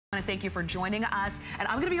I want to thank you for joining us. And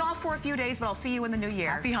I'm going to be off for a few days, but I'll see you in the new year.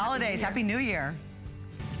 Happy holidays. Happy New Year.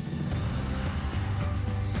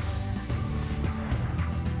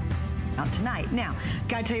 Out tonight. Now,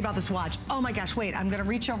 gotta tell you about this watch. Oh my gosh, wait, I'm gonna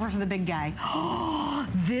reach over for the big guy. Oh,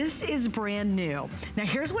 this is brand new. Now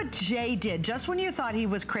here's what Jay did. Just when you thought he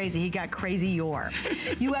was crazy, he got crazy-yor.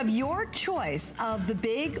 You have your choice of the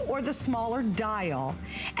big or the smaller dial,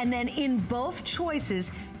 and then in both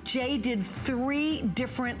choices, Jay did 3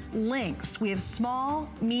 different lengths. We have small,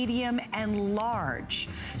 medium, and large.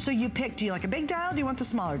 So you pick, do you like a big dial? Do you want the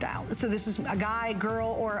smaller dial? So this is a guy,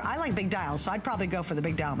 girl, or I like big dials, so I'd probably go for the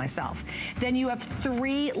big dial myself. Then you have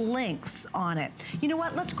 3 lengths on it. You know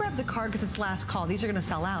what? Let's grab the card because it's last call. These are going to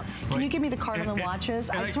sell out. Can you give me the card on the watches?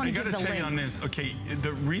 I just want to give the links. I got to tell you on this. Okay,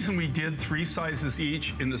 the reason we did 3 sizes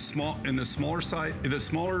each in the smaller size, the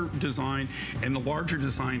smaller design and the larger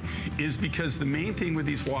design is because the main thing with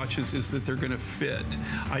these watches is that they're going to fit.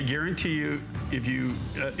 I guarantee you, if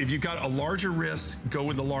you've got a larger wrist, go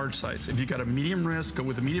with the large size. If you've got a medium wrist, go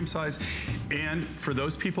with the medium size. And for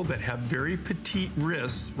those people that have very petite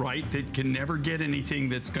wrists, right, that can never get anything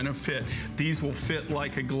that's going to fit, these will fit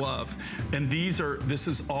like a glove. And it's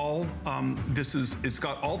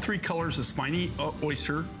got all 3 colors of spiny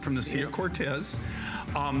oyster from the Sea of Cortez.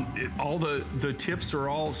 All the tips are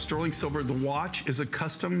all sterling silver. The watch is a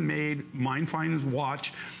custom-made Mindfind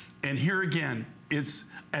watch. And here again, it's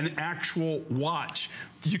an actual watch.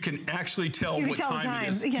 You can actually tell what time it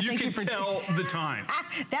is. Yeah, you can tell the time.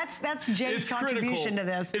 That's Jay's contribution to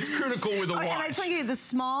this. It's critical with a watch. And I just want to give you, the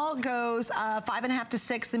small goes 5.5 to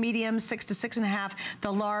 6, the medium 6 to 6.5,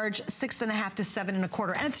 the large 6.5 to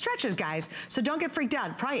 7.25. And it stretches, guys, so don't get freaked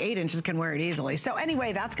out. Probably 8 inches can wear it easily. So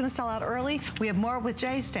anyway, that's going to sell out early. We have more with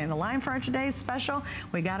Jay. Stay on the line for our today's special.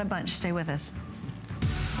 We got a bunch. Stay with us.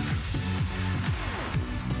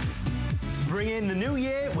 Bring in the new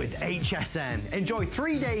year with HSN. Enjoy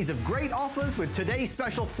 3 days of great offers with today's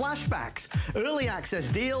special flashbacks, early access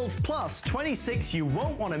deals, plus 26 you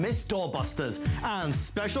won't want to miss doorbusters, and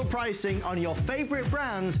special pricing on your favorite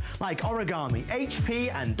brands like Origami,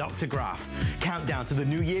 HP, and Dr. Graf. Countdown to the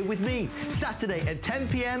new year with me, Saturday at 10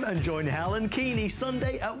 p.m. and join Helen Keeney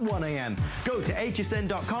Sunday at 1 a.m. Go to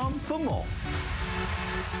hsn.com for more.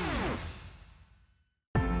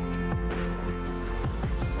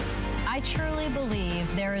 I truly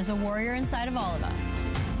believe there is a warrior inside of all of us.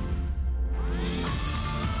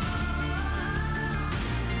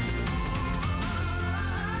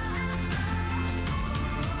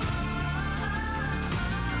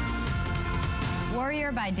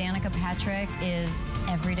 Warrior by Danica Patrick is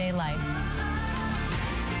everyday life.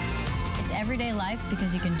 It's everyday life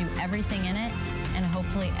because you can do everything in it, and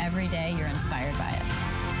hopefully every day you're inspired by it.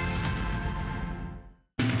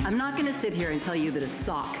 I'm not going to sit here and tell you that a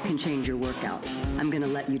sock can change your workout. I'm going to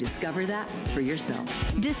let you discover that for yourself.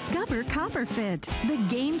 Discover CopperFit, the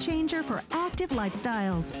game changer for active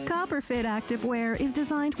lifestyles. CopperFit activewear is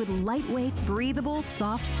designed with lightweight, breathable,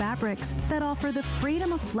 soft fabrics that offer the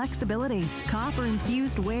freedom of flexibility.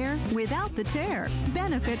 Copper-infused wear without the tear.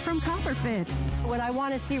 Benefit from CopperFit. When I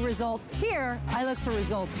want to see results here, I look for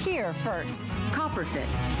results here first.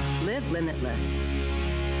 CopperFit. Live limitless.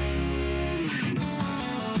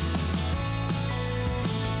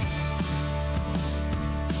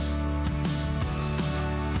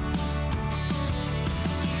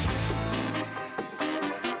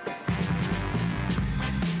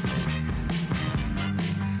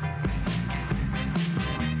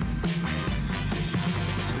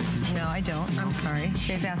 I'm sorry.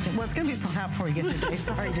 Jay's asked it. Well, it's going to be sold out before we get to Jay.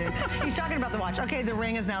 Sorry, dude. He's talking about the watch. Okay, the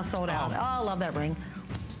ring is now sold out. Oh, I love that ring.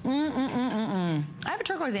 I have a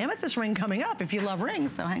turquoise amethyst ring coming up if you love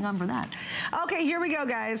rings, so hang on for that. Okay, here we go,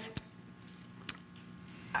 guys.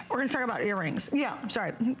 We're going to talk about earrings. Yeah, I'm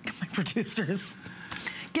sorry. My producers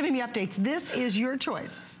giving me updates. This is your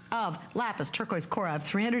choice of lapis, turquoise, coral,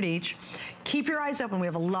 300 each. Keep your eyes open. We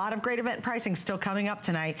have a lot of great event pricing still coming up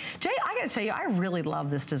tonight. Jay, I gotta tell you, I really love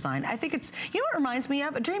this design. I think it's, you know what it reminds me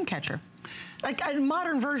of? A dream catcher. Like a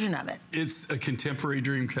modern version of it. It's a contemporary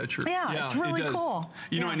dream catcher. Yeah, it's really cool.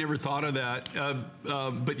 You know, I never thought of that.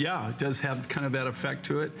 But yeah, it does have kind of that effect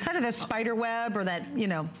to it. It's kind of that spider web or that, you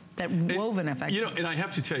know, that woven effect. You know, and I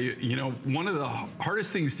have to tell you, you know, one of the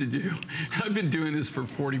hardest things to do, I've been doing this for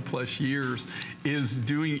 40 plus years, is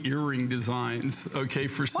doing earring designs, okay?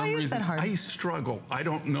 For some reason, is that hard? I struggle. I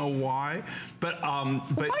don't know why, but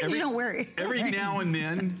every, you don't wear every now and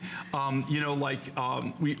then, you know, like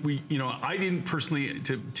you know, I didn't personally,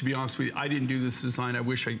 to be honest with you, I didn't do this design. I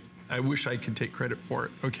wish I I wish I could take credit for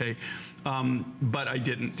it, okay? But I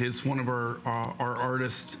didn't. It's one of our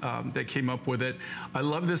artists that came up with it. I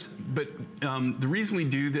love this, but the reason we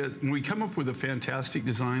do this, when we come up with a fantastic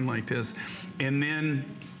design like this, and then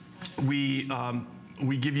we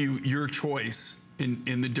give you your choice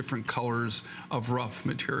in the different colors of rough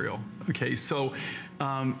material. Okay, so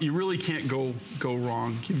you really can't go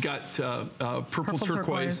wrong. You've got purple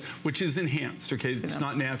turquoise, which is enhanced. Okay, it's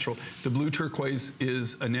not natural. The blue turquoise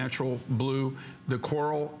is a natural blue. The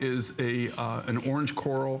coral is an orange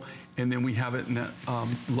coral, and then we have it in that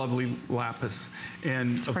lovely lapis.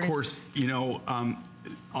 And of course, you know,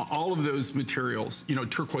 all of those materials, you know,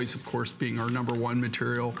 turquoise, of course, being our #1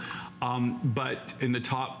 material, but in the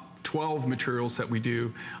top 12 materials that we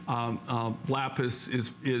do, lapis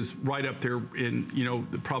is right up there in, you know,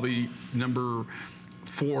 probably number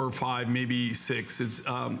 4 or 5, maybe 6. It's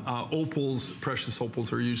opals, precious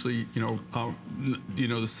opals are usually, you know,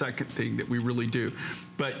 the second thing that we really do.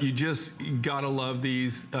 But you just gotta love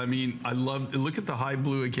these. I mean, look at the high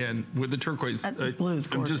blue again with the turquoise. Blue is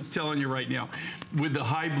gorgeous. I'm just telling you right now, with the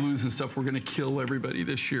high blues and stuff, we're gonna kill everybody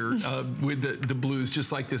this year with the blues,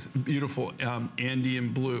 just like this beautiful Andean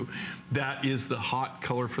blue. That is the hot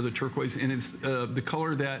color for the turquoise, and it's the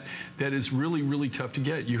color that is really, really tough to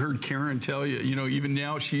get. You heard Karen tell you, you know, even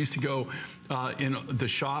now she used to go in the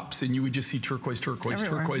shops and you would just see turquoise, turquoise,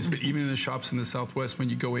 everywhere. turquoise, but even in the shops in the Southwest, when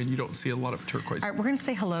you go in, you don't see a lot of turquoise. All right, we're going to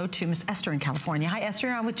say hello to Miss Esther in California. Hi, Esther,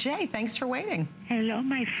 you're on with Jay. Thanks for waiting. Hello,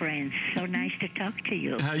 my friends. So nice to talk to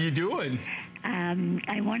you. How you doing?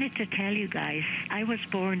 I wanted to tell you guys, I was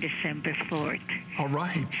born December 4th. All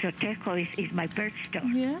right. So turquoise is my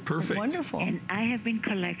birthstone. Yeah, perfect. Wonderful. And I have been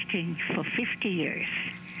collecting for 50 years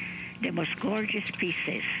the most gorgeous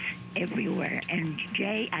pieces everywhere. And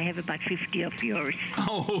Jay, I have about 50 of yours.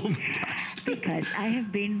 Oh, gosh. Because I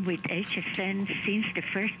have been with HSN since the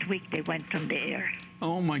first week they went on the air.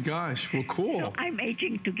 Oh my gosh, well, cool. So I'm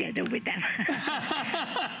aging together with them.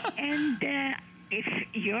 And if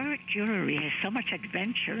your jewelry has so much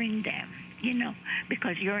adventure in them, you know,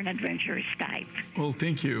 because you're an adventurous type. Well,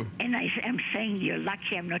 thank you. And I am saying you're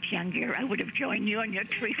lucky I'm not younger. I would have joined you on your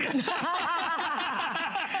trip.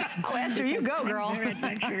 Oh, Esther, you go, girl. I'm very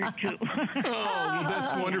adventurous too. Oh, well,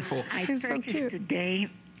 that's wonderful. I She's so purchased cute. today.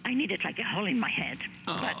 I needed like a hole in my head,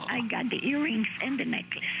 but I got the earrings and the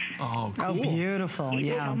necklace. Oh, cool. Oh, beautiful,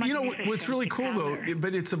 yeah. You know, what's really cool, though,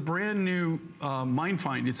 but it's a brand new mine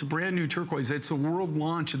find. It's a brand new turquoise. It's a world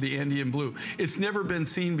launch of the Andean blue. It's never been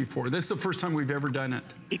seen before. This is the first time we've ever done it.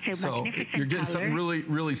 It's a magnificent you're getting color. something really,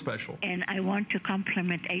 really special. And I want to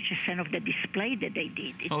compliment HSN of the display that they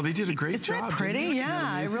did. Oh, they did a great job. Isn't that pretty? didn't they?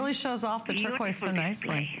 Yeah, it Amazing. really shows off the turquoise so Beautiful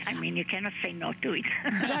nicely. display. I mean, you cannot say no to it.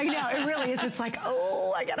 I know, it really is. It's like,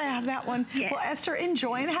 oh, I gotta have that one. Yeah. Well, Esther,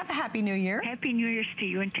 enjoy and have a happy New Year. Happy New Year's to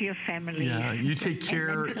you and to your family. Yeah, you take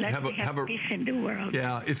care. And have peace in the world.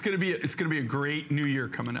 Yeah, it's gonna be a great New Year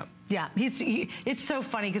coming up. Yeah, it's so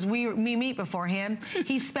funny because we meet beforehand.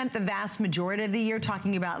 He spent the vast majority of the year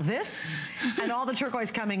talking about this and all the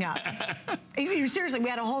turquoise coming up. Seriously, we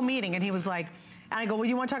had a whole meeting and he was like, and I go, well,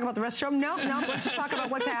 you want to talk about the rest of them? No, let's just talk about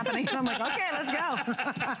what's happening. And I'm like, okay, let's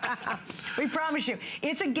go. We promise you.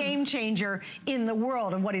 It's a game changer in the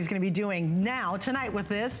world of what he's going to be doing now, tonight with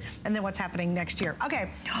this, and then what's happening next year.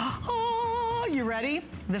 Okay. Oh, you ready?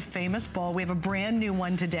 The famous bowl. We have a brand new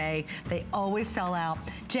one today. They always sell out.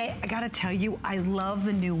 Jay, I got to tell you, I love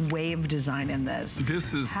the new wave design in this.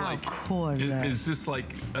 This is How like, cool is this? Is this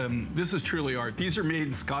like, this is truly art. These are made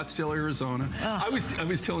in Scottsdale, Arizona. I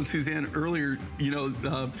was telling Suzanne earlier, you know,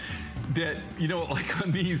 that, you know, like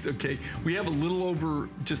on these, okay, we have a little over,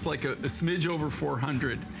 just like a smidge over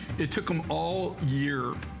 400. It took them all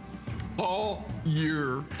year.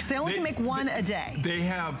 Because they only can make one a day. They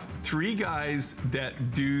have 3 guys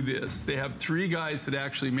that do this. They have 3 guys that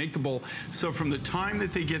actually make the bowl. So from the time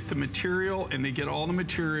that they get the material and they get all the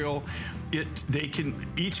material,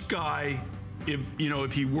 each guy, if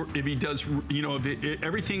he does, you know, if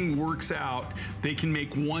everything works out, they can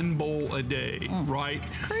make 1 bowl a day, right?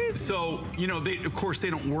 It's crazy. So, you know, of course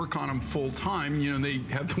they don't work on them full time. You know, they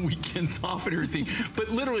have the weekends off and everything. But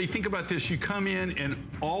literally, think about this. You come in and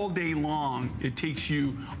all day long, it takes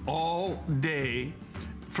you all day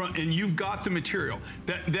and you've got the material.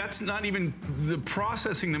 That's not even the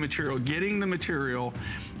processing the material, getting the material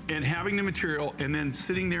and having the material and then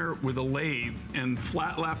sitting there with a lathe and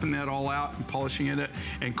flat lapping that all out and polishing it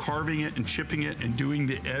and carving it and chipping it and doing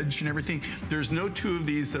the edge and everything. There's no 2 of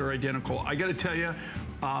these that are identical. I got to tell you,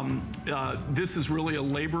 this is really a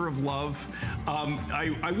labor of love.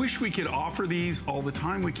 I wish we could offer these all the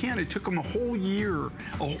time. We can't. It took them a whole year,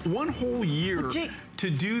 one whole year to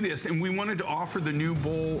do this, and we wanted to offer the new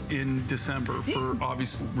bowl in December for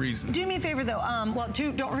obvious reasons. Do me a favor though,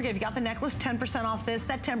 don't forget, if you got the necklace, 10% off this.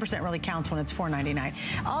 That 10% really counts when it's $4.99.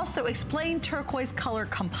 Also, explain turquoise color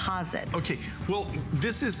composite. Okay, well,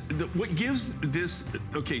 this is, what gives this,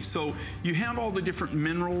 okay, so you have all the different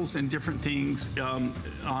minerals and different things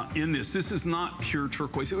in this. This is not pure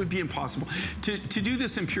turquoise. It would be impossible. To do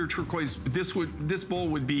this in pure turquoise, this bowl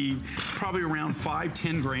would be probably around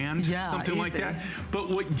 5-10 grand, something like that. But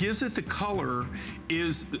what gives it the color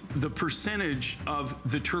is the percentage of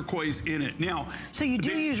the turquoise in it. Now, so you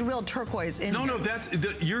do use real turquoise in No,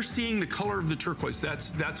 you're seeing the color of the turquoise.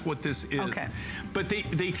 That's what this is. Okay. But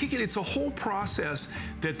they take it, it's a whole process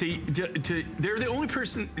that they're the only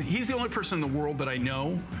person, he's the only person in the world that I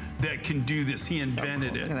know that can do this. He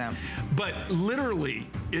invented it. But literally,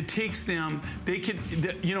 it takes them,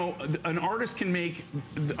 you know, an artist can make,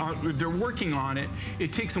 they're working on it,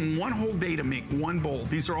 it takes them one whole day to make one bowl.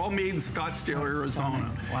 These are all made in Scottsdale,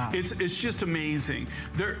 Arizona. Wow. It's just amazing.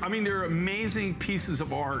 They're amazing pieces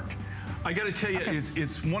of art. I got to tell you,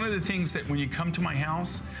 it's one of the things that when you come to my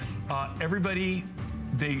house, everybody,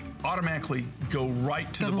 they automatically go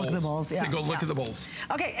right to the bowls. Look at the bowls. Yeah, they go look at the bowls.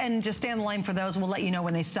 Okay, and just stay on the line for those. We'll let you know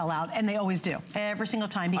when they sell out, and they always do. Every single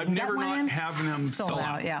time. I've never not having them sold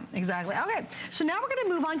out. Yeah, exactly. Okay, so now we're going to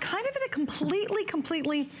move on kind of in a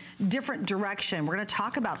completely different direction. We're going to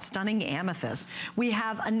talk about stunning amethyst. We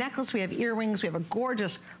have a necklace, we have earrings, we have a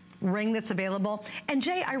gorgeous ring that's available. And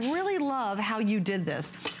Jay, I really love how you did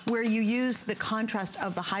this, where you used the contrast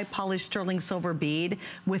of the high polished sterling silver bead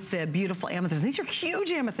with the beautiful amethyst. These are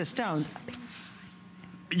huge amethyst stones.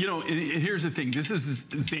 You know, here's the thing. This is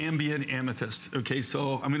Zambian amethyst. Okay,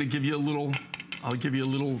 so I'm going to give you a little,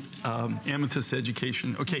 amethyst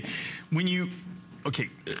education. Okay,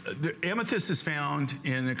 the amethyst is found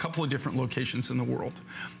in a couple of different locations in the world.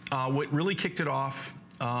 What really kicked it off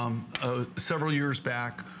several years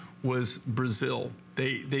back was Brazil.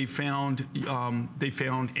 They found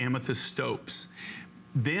amethyst stopes.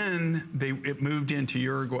 Then it moved into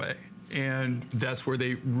Uruguay, and that's where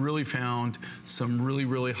they really found some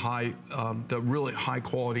really high, really high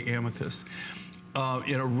quality amethyst.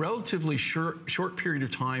 In a relatively short period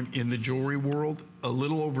of time in the jewelry world, a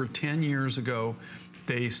little over 10 years ago,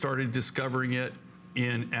 they started discovering it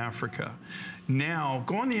in Africa. Now,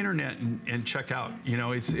 go on the internet and check out. You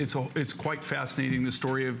know, it's quite fascinating, the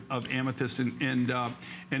story of amethyst and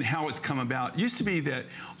how it's come about. It used to be that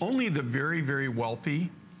only the very wealthy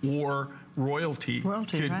or royalty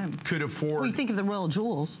could afford. Well, you think of the royal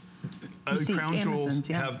jewels. Crown jewels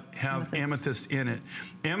have amethyst in it.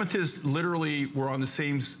 Amethyst literally were on the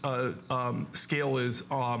same scale as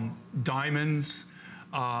diamonds,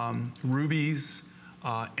 rubies,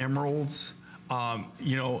 emeralds. All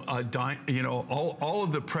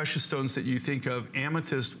of the precious stones that you think of,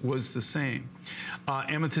 amethyst was the same.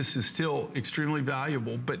 Amethyst is still extremely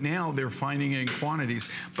valuable, but now they're finding it in quantities.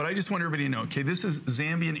 But I just want everybody to know, okay, this is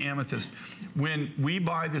Zambian amethyst. When we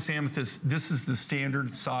buy this amethyst, this is the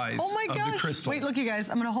standard size of the crystal. Wait, look, you guys,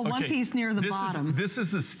 I'm gonna hold one piece near the bottom. This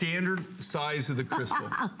is the standard size of the crystal,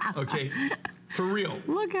 okay? For real.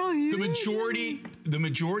 Look how huge. The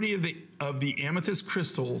majority of the amethyst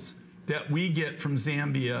crystals that we get from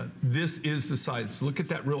Zambia, this is the size. Look at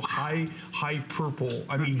that real high purple.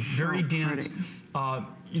 I mean, very dense. Now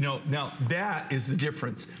that is the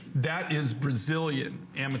difference. That is Brazilian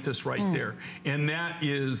amethyst right there, and that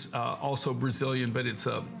is also Brazilian, but it's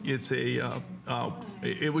got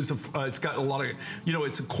a lot of,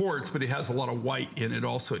 it's a quartz, but it has a lot of white in it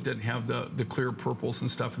also. It doesn't have the clear purples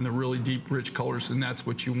and stuff and the really deep, rich colors, and that's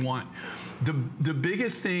what you want. The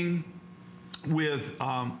biggest thing with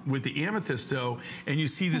the amethyst though, and you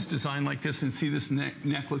see this design like this and see this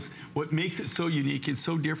necklace, what makes it so unique and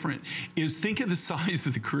so different is think of the size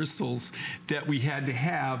of the crystals that we had to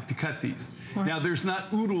have to cut these. Right. Now there's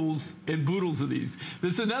not oodles and boodles of these.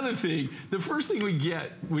 This is another thing. The first thing we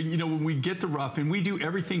get, when we get the rough, and we do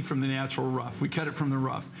everything from the natural rough, we cut it from the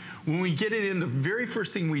rough. When we get it in, the very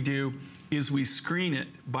first thing we do is we screen it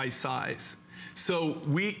by size. So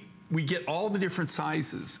we get all the different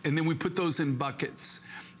sizes, and then we put those in buckets.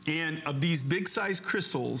 And of these big size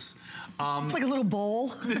crystals, it's like a little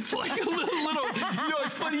bowl. It's like a little.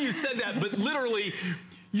 It's funny you said that, but literally,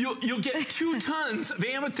 you'll get 2 tons of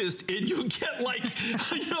amethyst, and you'll get like,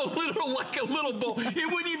 like a little bowl. It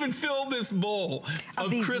wouldn't even fill this bowl of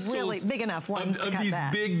these crystals. Really big enough ones of these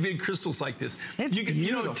big crystals like this. It's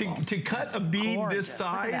beautiful. To cut a bead this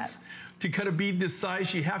size. to cut a bead this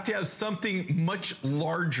size, you have to have something much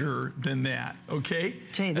larger than that, okay?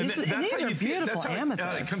 Jay, these are beautiful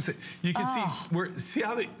amethysts. You can see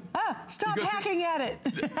how they... Stop hacking at it.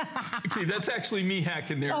 Okay, that's actually me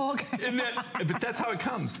hacking there. Oh, okay. But that's how it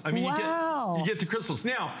comes. I mean, you get the crystals.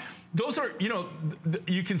 Now, those are, you know,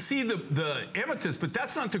 you can see the amethyst, but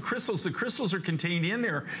that's not the crystals. The crystals are contained in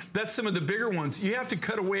there. That's some of the bigger ones. You have to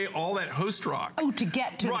cut away all that host rock. Oh, to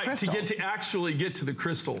get to the crystals. Right, to actually get to the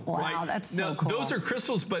crystal. Wow, right? that's so now, cool. Those are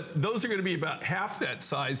crystals, but those are going to be about half that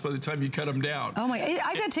size by the time you cut them down. Oh my,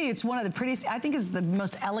 I got to tell you, it's one of the prettiest, I think it's the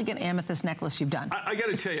most elegant amethyst necklace you've done. I got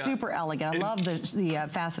to tell you. Super elegant. I love the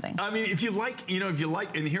faceting. I mean, if you like,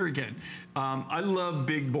 and here again, I love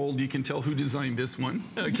big, bold. You can tell who designed this one,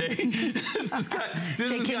 okay? This has got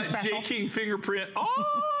J. King fingerprint all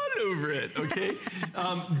over it, okay?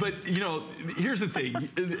 But, you know, here's the thing.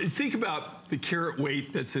 Think about the carat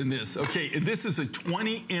weight that's in this, okay? This is a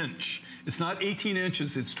 20-inch. It's not 18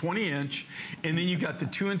 inches, it's 20-inch. And then you got the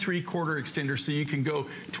 2 3/4 extender, so you can go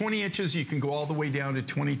 20 inches, you can go all the way down to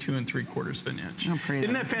 22 3/4 of an inch. Oh, pretty.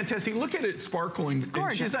 Isn't that fantastic? Look at it sparkling. It's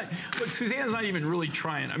gorgeous. Look, Suzanne's not even really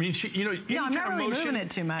trying. I mean, you know, no, I'm not really moving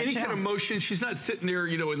it too much. Any kind of motion, she's not sitting there,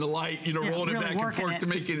 you know, in the light, you know, rolling really it back and forth to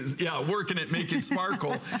make it, working it, make it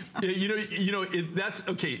sparkle. That's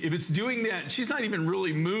okay. If it's doing that, she's not even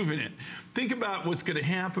really moving it. Think about what's going to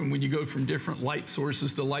happen when you go from different light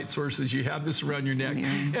sources to light sources. You have this around your neck.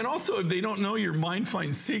 And also, if they don't know your mind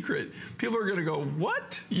find secret, people are going to go,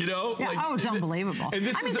 what? You know? Yeah, like, it's unbelievable. And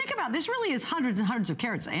this think about this really is hundreds and hundreds of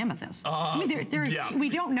carats of amethyst. I mean, we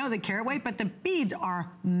don't know the carat weight, but the beads are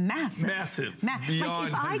massive. Massive. Like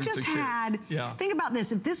if I just had, think about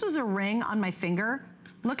this, if this was a ring on my finger,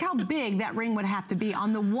 look how big that ring would have to be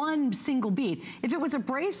on the one single bead. If it was a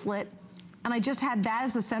bracelet, and I just had that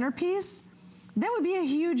as the centerpiece, that would be a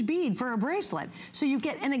huge bead for a bracelet. So you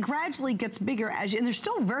get, and it gradually gets bigger as you, and they're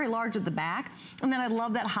still very large at the back. And then I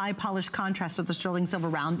love that high polished contrast of the sterling silver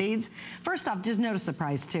round beads. First off, just notice the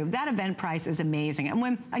price too. That event price is amazing. And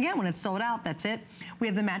when it's sold out, that's it. We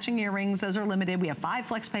have the matching earrings, those are limited. We have 5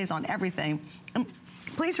 flex pays on everything. And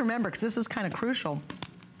please remember, because this is kind of crucial,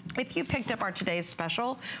 if you picked up our today's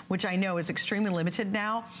special, which I know is extremely limited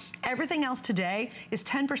now, everything else today is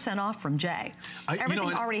 10% off from Jay.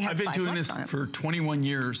 Everything already has 5 flex on it. I've been doing this for 21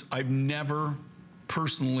 years. I've never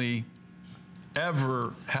personally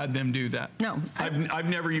ever had them do that. No. I've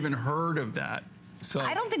never even heard of that. So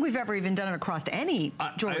I don't think we've ever even done it across any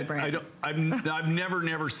jewelry brand. I've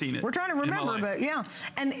never seen it. We're trying to remember, but yeah.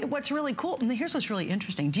 And what's really cool, and here's what's really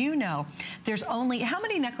interesting. Do you know there's only, how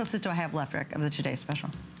many necklaces do I have left, Rick, of the Today Special?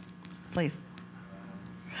 Please.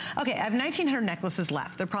 Okay, I have 1,900 necklaces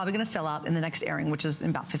left. They're probably going to sell out in the next airing, which is in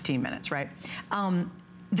about 15 minutes, right?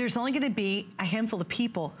 There's only going to be a handful of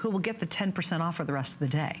people who will get the 10% off for the rest of the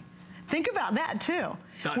day. Think about that too.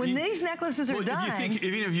 When these necklaces are done.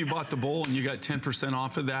 Even if you bought the bowl and you got 10%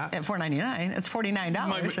 off of that. At $4.99, it's $49,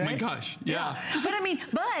 right? My gosh, yeah. But I mean,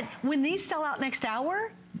 when these sell out next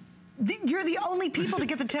hour, you're the only people to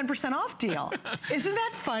get the 10% off deal. Isn't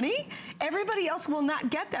that funny? Everybody else will not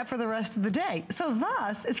get that for the rest of the day. So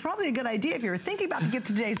thus, it's probably a good idea if you're thinking about to get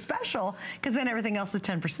today's special, because then everything else is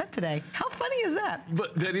 10% today. How funny is that?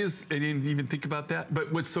 But that is, I didn't even think about that.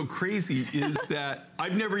 But what's so crazy is that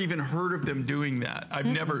I've never even heard of them doing that. I've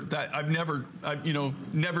never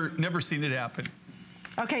seen it happen.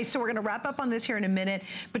 Okay, so we're going to wrap up on this here in a minute.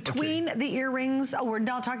 Between the earrings, we're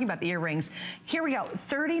not talking about the earrings. Here we go,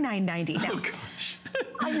 $39.90. Now, oh gosh.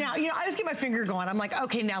 Now, I just get my finger going. I'm like,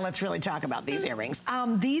 okay, now let's really talk about these earrings.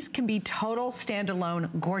 These can be total standalone,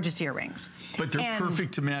 gorgeous earrings. But they're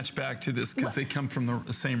perfect to match back to this because they come from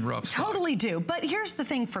the same rough stock. Totally do. But here's the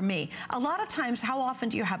thing for me. A lot of times, how often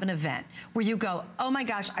do you have an event where you go, oh my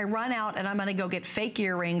gosh, I run out and I'm going to go get fake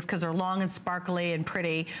earrings because they're long and sparkly and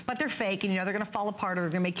pretty, but they're fake and they're going to fall apart or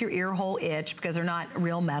they're going to make your ear hole itch because they're not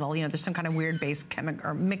real metal. There's some kind of weird base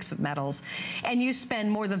or mix of metals. And you spend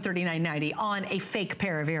more than $39.90 on a fake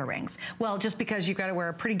pair of earrings. Well, just because you've got to wear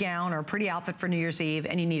a pretty gown or a pretty outfit for New Year's Eve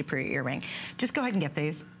and you need a pretty earring, just go ahead and get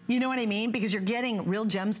these. You know what I mean? Because you're getting real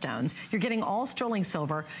gemstones. You're getting all sterling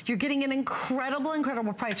silver. You're getting an incredible,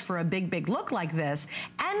 incredible price for a big, big look like this.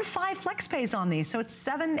 And 5 flex pays on these. So it's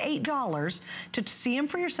 $7, $8 to see them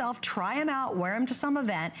for yourself, try them out, wear them to some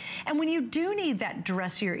event. And when you do need that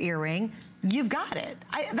dressier earring, you've got it.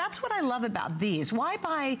 That's what I love about these. Why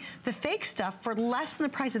buy the fake stuff for less than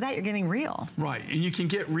the price of that? You're getting real. Right, and you can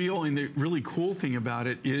get real, and the really cool thing about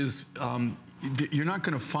it is you're not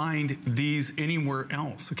going to find these anywhere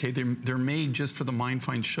else, okay? They're made just for the Mind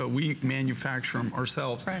Find show. We manufacture them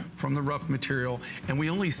ourselves from the rough material, and we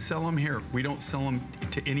only sell them here. We don't sell them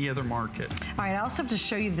to any other market. All right, I also have to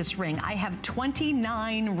show you this ring. I have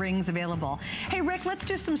 29 rings available. Hey, Rick, let's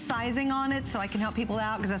do some sizing on it so I can help people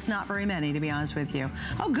out, because that's not very many, to be honest with you.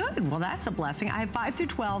 Oh, good. Well, that's a blessing. I have 5 through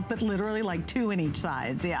 12, but literally like 2 in each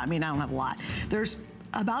size. Yeah, I mean, I don't have a lot. There's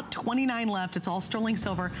about 29 left. It's all sterling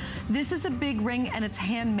silver. This is a big ring and it's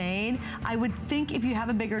handmade. I would think if you have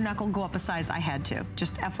a bigger knuckle, go up a size. I had to,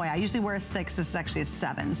 just FYI. I usually wear a 6, this is actually a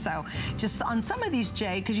 7. So just on some of these,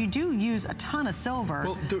 Jay, because you do use a ton of silver.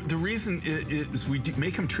 Well, the reason is we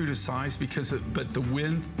make them true to size because, but the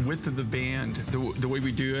width of the band, the way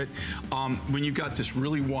we do it, when you've got this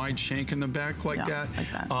really wide shank in the back like that,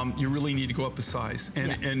 you really need to go up a size.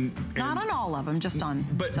 And not on all of them, just on.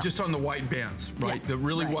 But just on the wide bands, right? The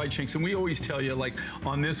really wide shanks. And we always tell you, like,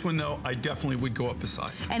 on this one, though, I definitely would go up a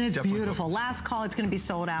size. And it's beautiful. Last call, it's going to be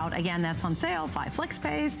sold out. Again, that's on sale, 5 flex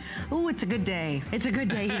pays. Ooh, it's a good day. It's a good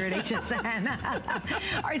day here at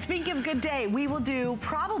HSN. All right, speaking of good day, we will do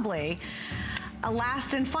probably a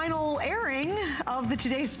last and final airing of the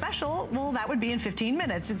Today's Special. Well, that would be in 15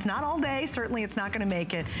 minutes. It's not all day. Certainly, it's not going to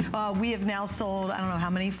make it. We have now sold, I don't know how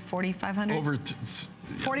many, 4,500? Over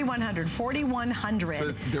 4,100. 4,100.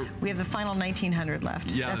 So we have the final 1,900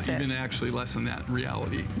 left. Yeah, that's even actually less than that in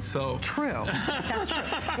reality. So true. That's true.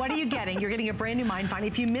 What are you getting? You're getting a brand new Mind Find.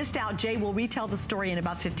 If you missed out, Jay will retell the story in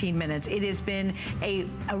about 15 minutes. It has been a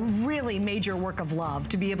really major work of love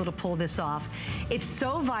to be able to pull this off. It's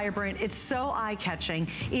so vibrant. It's so eye-catching.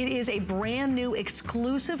 It is a brand new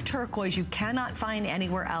exclusive turquoise you cannot find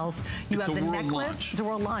anywhere else. You have the necklace. It's a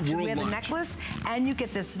world launch. We have the necklace, and you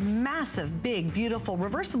get this massive, big, beautiful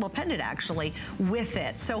reversible pendant actually with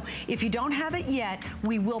it. So if you don't have it yet,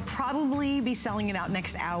 we will probably be selling it out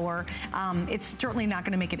next hour. It's certainly not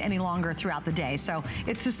going to make it any longer throughout the day. So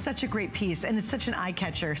it's just such a great piece, and it's such an eye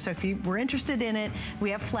catcher. So if you were interested in it, we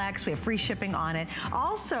have flex, we have free shipping on it.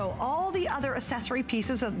 Also, all the other accessory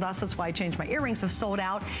pieces, that's why I changed my earrings, have sold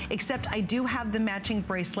out, except I do have the matching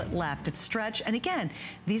bracelet left. It's stretch, and again,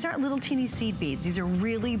 these aren't little teeny seed beads. These are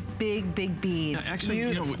really big, big beads. Now, actually,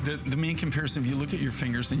 you know, the main comparison, if you look at your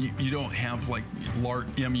fingers, and you don't have like large,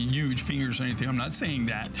 I mean, huge fingers or anything. I'm not saying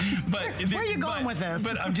that. But where are you going with this?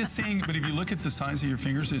 But I'm just saying, but if you look at the size of your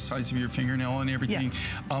fingers, the size of your fingernail and everything,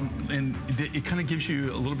 and it kind of gives you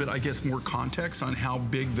a little bit, I guess, more context on how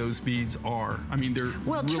big those beads are. I mean, they're really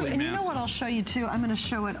massive. And you know what I'll show you too? I'm going to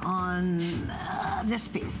show it on this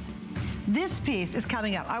piece. This piece is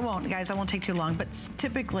coming up. I won't take too long, but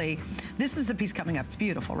typically, this is a piece coming up. It's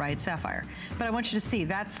beautiful, right? Sapphire. But I want you to see,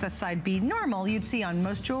 that's that side bead. Normal, you'd see on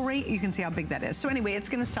most jewelry, you can see how big that is. So anyway, it's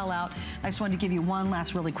gonna sell out. I just wanted to give you one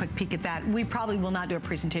last really quick peek at that. We probably will not do a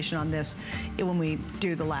presentation on this when we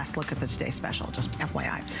do the last look at the Today Special, just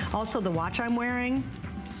FYI. Also, the watch I'm wearing,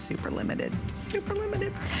 super limited, super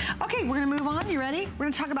limited. Okay, we're gonna move on. You ready? We're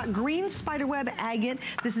gonna talk about green spiderweb agate.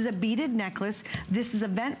 This is a beaded necklace. This is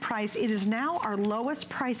event price. It is now our lowest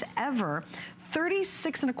price ever.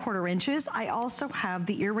 36¼ inches. I also have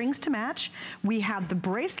the earrings to match. We have the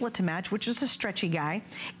bracelet to match, which is a stretchy guy.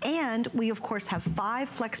 And we, of course, have 5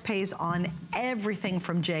 flex pays on everything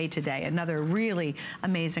from Jay today. Another really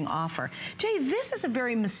amazing offer. Jay, this is a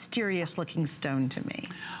very mysterious looking stone to me.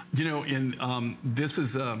 You know, this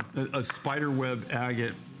is a spiderweb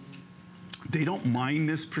agate. They don't mind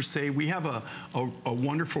this per se. We have a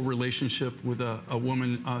wonderful relationship with a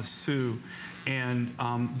woman, Sue, and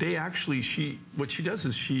they actually, what she does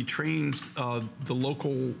is she trains the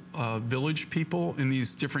local village people in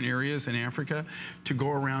these different areas in Africa to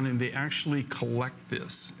go around, and they actually collect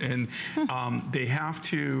this. And they have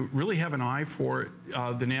to really have an eye for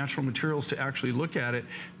the natural materials to actually look at it,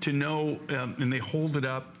 to know, and they hold it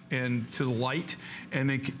up and to the light, and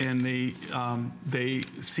they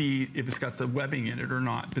see if it's got the webbing in it or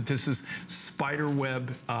not. But this is spider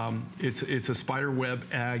web. It's a spider web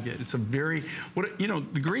agate. It's a very, you know,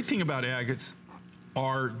 the great thing about agates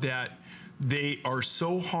are that they are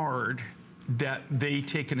so hard that they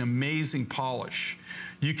take an amazing polish.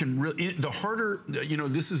 You can really, the harder, you know,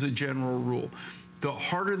 this is a general rule. The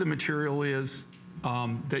harder the material is,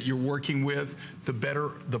 that you're working with, the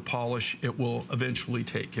better the polish it will eventually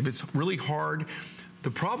take. If it's really hard,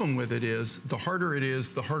 the problem with it is, the harder it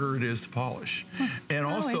is to polish. And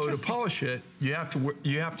also to polish it, you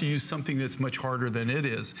have to use something that's much harder than it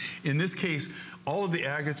is. In this case, all of the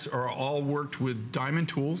agates are all worked with diamond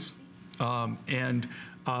tools and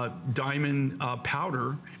diamond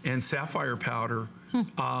powder and sapphire powder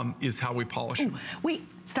is how we polish them. Wait,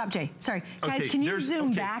 stop, Jay. Sorry. Okay, Guys, can you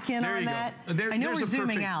zoom back in on that? I know we're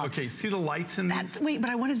zooming out. Okay, see the lights in these? Wait, but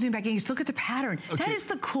I want to zoom back in. Just look at the pattern. Okay. That is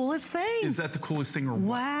the coolest thing. Is that the coolest thing or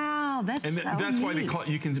what? Wow, that's so that's neat. why they call it,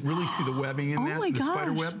 you can really see the webbing in that, the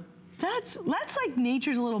spider web. That's like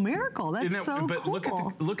nature's little miracle. That's so but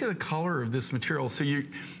cool. Look at the color of this material. So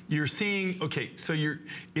you're seeing, okay, so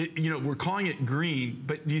we're calling it green,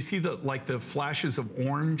 but do you see the flashes of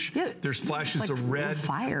orange? Yeah, there's flashes of red.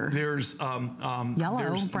 Fire. There's yellow,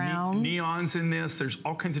 there's browns. Neons in this. There's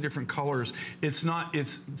all kinds of different colors.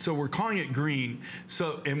 So we're calling it green.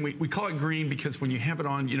 So, and we call it green because when you have it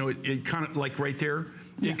on, it kind of like right there,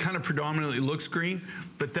 it kind of predominantly looks green,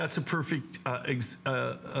 but that's a perfect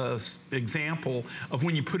example of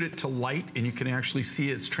when you put it to light and you can actually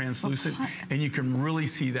see it's translucent and you can really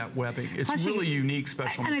see that webbing. It's really unique,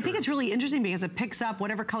 special material. I think it's really interesting because it picks up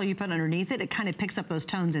whatever color you put underneath it, it kind of picks up those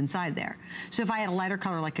tones inside there. So if I had a lighter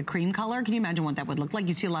color like a cream color, can you imagine what that would look like?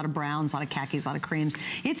 You see a lot of browns, a lot of khakis, a lot of creams.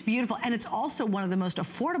 It's beautiful, and it's also one of the most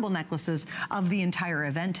affordable necklaces of the entire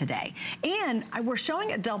event today. And we're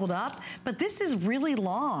showing it doubled up, but this is really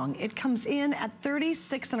long. It comes in at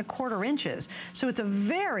 36¼ inches. So it's a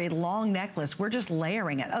very long necklace. We're just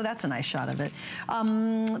layering it. Oh, that's a nice shot of it.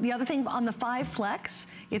 The other thing on the 5 Flex,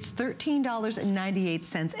 it's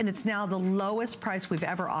 $13.98, and it's now the lowest price we've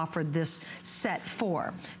ever offered this set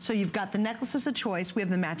for. So you've got the necklaces of choice. We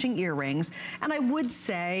have the matching earrings. And I would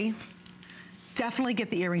say, definitely get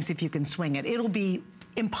the earrings if you can swing it. It'll be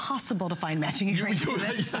impossible to find matching earrings to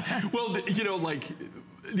this. Well,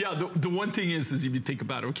 yeah, the one thing is if you think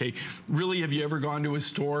about it, okay, really, have you ever gone to a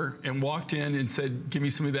store and walked in and said, give me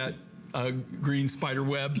some of that green spider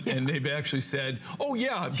web? Yeah. And they've actually said, oh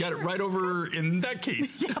yeah, I've got it right over in that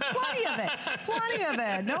case. Yeah, plenty of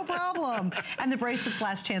it, no problem. And the bracelet's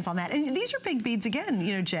last chance on that. And these are big beads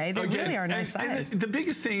again, Jay, they really are nice size. And the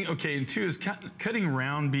biggest thing, and two, is cutting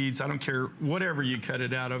round beads. I don't care whatever you cut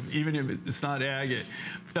it out of, even if it's not agate.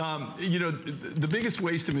 The biggest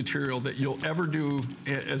waste of material that you'll ever do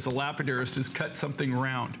as a lapidarist is cut something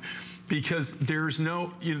round, because there's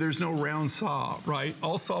no round saw, right?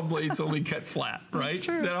 All saw blades only cut flat, right?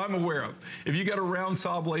 That I'm aware of. If you got a round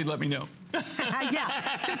saw blade, let me know.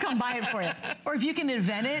 Yeah, they'll come buy it for you. Or if you can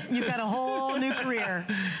invent it, you've got a whole new career.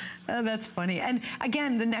 Oh, that's funny. And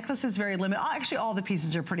again, the necklace is very limited. Actually, all the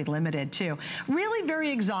pieces are pretty limited too. Really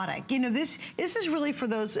very exotic. This is really for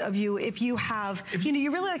those of you, if you have,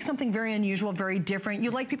 you really like something very unusual, very different.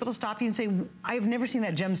 You like people to stop you and say, I've never seen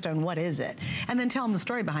that gemstone, what is it? And then tell them the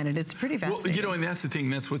story behind it. It's pretty fascinating. Well, and that's the thing,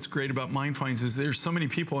 that's what's great about Mind Finds, is there's so many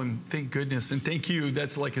people, and thank goodness, and thank you,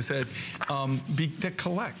 that's like I said, that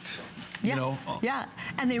collect. Yeah,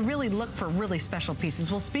 and they really look for really special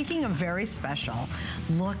pieces. Well, speaking of very special,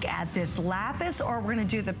 look at this lapis, or we're gonna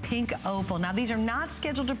do the pink opal. Now, these are not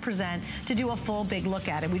scheduled to do a full big look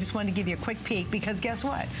at it. We just wanted to give you a quick peek, because guess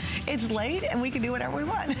what? It's late and we can do whatever we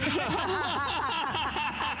want.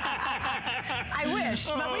 I wish,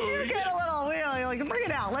 but we do get a little, bring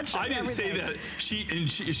it out. Let's show you everything. I didn't say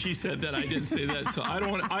that. She said that. I didn't say that. So I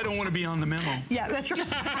don't want to be on the memo. Yeah, that's right.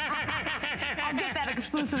 I'll get that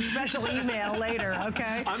exclusive special email later,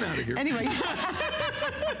 okay? I'm out of here. Anyway,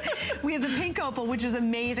 we have the pink opal, which is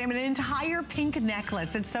amazing. I mean, an entire pink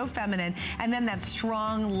necklace. It's so feminine. And then that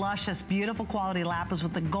strong, luscious, beautiful quality lapis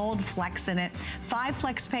with the gold flecks in it. 5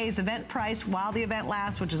 flex pays, event price while the event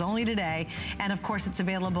lasts, which is only today. And of course, it's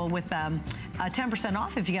available with 10%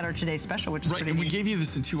 off if you get our today's special, which is pretty and neat. We gave you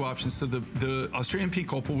this in 2 options. So the Australian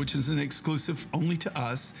pink opal, which is an exclusive only to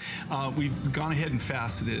us, we've gone ahead and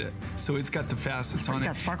faceted it. So it's got the facets on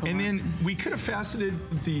it. And then we could have faceted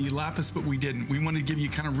the lapis, but we didn't. We wanted to give you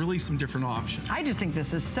kind of really some different options. I just think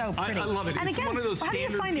this is so pretty. I love it. And it's again, one of those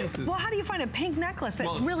standard pieces. Well, how do you find a pink necklace that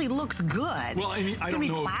really looks good? Well, I mean, I don't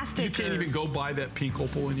know. Plastic, you can't even go buy that pink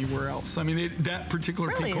opal anywhere else. I mean, that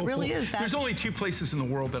particular pink opal. Really is. There's only 2 places in the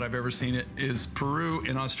world that I've ever seen it, is Peru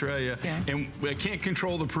and Australia. Yeah. And I can't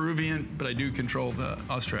control the Peruvian, but I do control the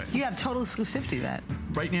Australian. You have total exclusivity to that.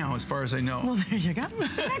 Right now, as far as I know. Well, there you go.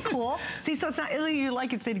 Isn't that cool? See, so it's not, you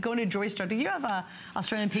like it, say, go into a joy store. Do you have a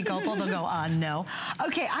Australian pink opal? They'll go, no.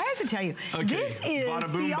 Okay, I have to tell you, this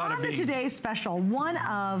is beyond the today's special, one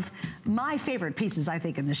of my favorite pieces, I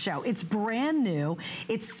think, in the show. It's brand new.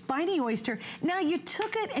 It's Spiny Oyster. Now, you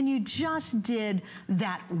took it and you just did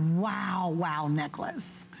that wow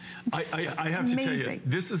necklace. I have to tell you,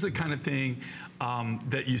 this is the kind of thing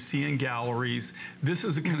that you see in galleries. This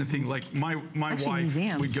is the kind of thing, like my wife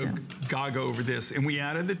would go gaga over this, and we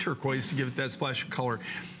added the turquoise to give it that splash of color.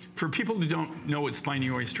 For people that don't know what Spiny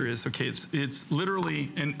Oyster is, okay, it's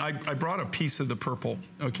literally, and I brought a piece of the purple,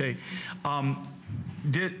 okay.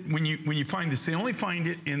 when you find this, they only find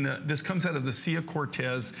it in this comes out of the Sea of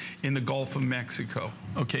Cortez in the Gulf of Mexico.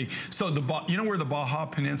 Okay, so you know where the Baja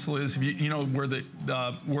Peninsula is? You know where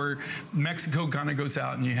where Mexico kind of goes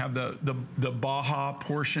out, and you have the Baja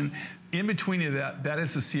portion. In between of that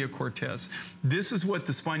is the Sea of Cortez. This is what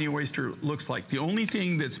the spiny oyster looks like. The only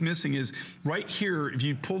thing that's missing is right here. If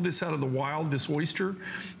you pull this out of the wild, this oyster,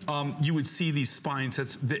 you would see these spines.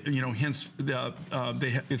 That's hence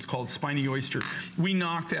it's called spiny oyster. We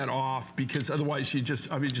knocked that off because otherwise it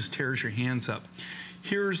just tears your hands up.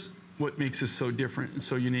 Here's what makes this so different and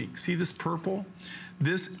so unique. See this purple?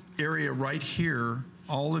 This area right here,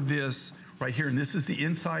 all of this right here, and this is the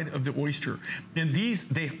inside of the oyster. And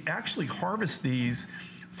they actually harvest these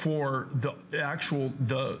for the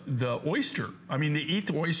oyster. I mean, they eat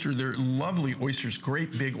the oyster. They're lovely oysters,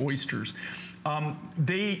 great big oysters.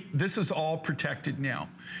 This is all protected now.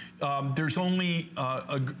 There's only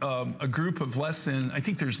a group of I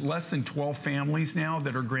think there's less than 12 families now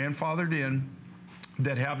that are grandfathered in,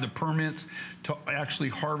 that have the permits to actually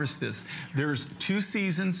harvest this. There's 2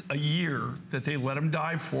 seasons a year that they let them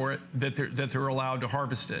dive for it, that they're allowed to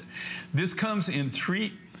harvest it. This comes in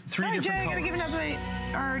three different Jay, colors. I gotta give another.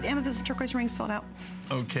 Our amethyst and turquoise ring sold out.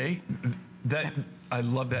 Okay, I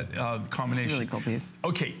love that combination. It's a really cool piece.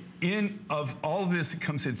 Okay, of all of this, it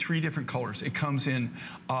comes in 3 different colors. It comes in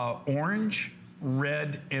orange,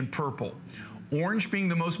 red, and purple. Orange being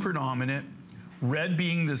the most predominant, red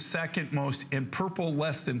being the second most, and purple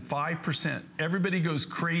less than 5%. Everybody goes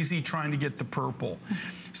crazy trying to get the purple.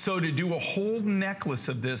 So to do a whole necklace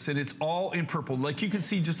of this, and it's all in purple, like you can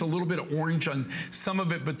see just a little bit of orange on some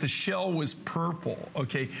of it, but the shell was purple,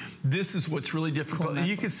 okay? This is what's really difficult. Cool, and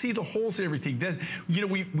you can see the holes and everything.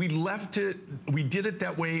 We left it, we did it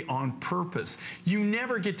that way on purpose. You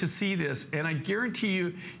never get to see this, and I guarantee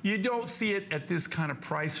you, you don't see it at this kind of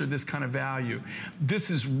price or this kind of value. This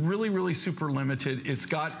is really, really super limited. It's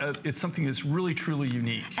something that's really, truly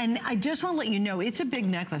unique. And I just want to let you know, it's a big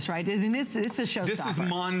necklace, right? I mean, it's a showstopper. This is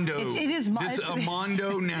Mondo. It is This is a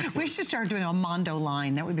Mondo necklace. We should start doing a Mondo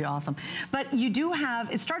line. That would be awesome. But you do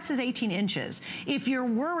have, it starts at 18 inches. If you're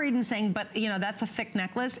worried and saying, but that's a thick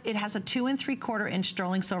necklace, it has a 2 3/4 inch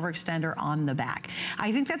sterling silver extender on the back.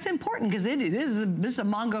 I think that's important because this is a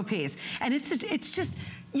Mongo piece. And it's just,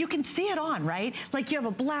 you can see it on, right? Like you have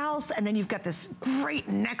a blouse and then you've got this great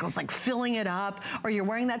necklace, like filling it up, or you're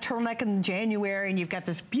wearing that turtleneck in January and you've got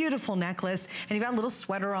this beautiful necklace and you've got a little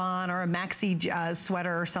sweater on or a maxi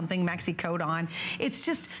sweater or something, maxi coat on. It's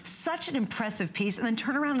just such an impressive piece. And then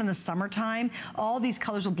turn around in the summertime, all these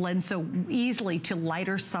colors will blend so easily to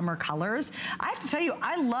lighter summer colors. I have to tell you,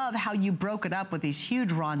 I love how you broke it up with these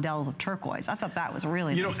huge rondelles of turquoise. I thought that was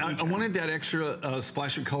really nice. I wanted that extra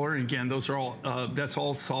splash of color, and again, those are all, that's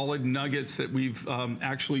all solid nuggets that we've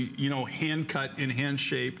actually, hand cut and hand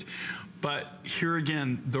shaped. But here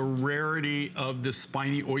again, the rarity of the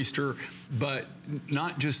spiny oyster, but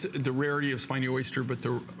not just the rarity of spiny oyster, but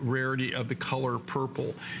the rarity of the color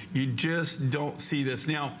purple. You just don't see this.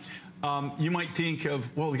 Now, you might think of,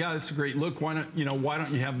 well, yeah, that's a great look. Why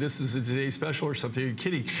don't you have this as a Today Special or something? Are you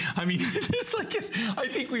kidding? I mean, I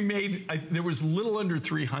think we made, there was little under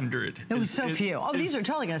 300. It was so few. Oh, these are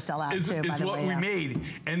totally going to sell out too, by the way. Is what we made.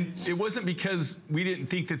 And it wasn't because we didn't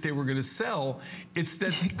think that they were going to sell. It's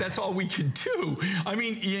that that's all we could do. I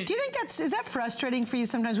mean, do you think is that frustrating for you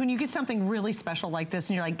sometimes when you get something really special like this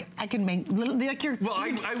and you're like, I can make, like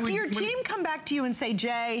do your team come back to you and say,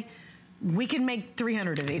 Jay, we can make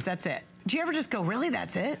 300 of these, that's it? Do you ever just go, really,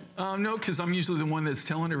 that's it? No, because I'm usually the one that's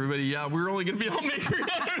telling everybody, yeah, we're only going to be able to make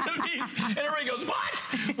 300 of these. And everybody goes,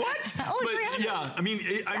 what? What? Only 300? Yeah, I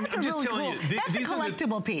mean, I'm just telling you. That's a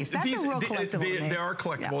collectible piece. That's a real collectible. They are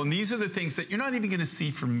collectible. Yeah. And these are the things that you're not even going to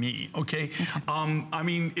see from me, okay? I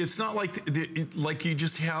mean, it's not like you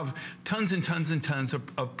just have tons and tons and tons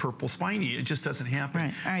of purple spiny. It just doesn't happen.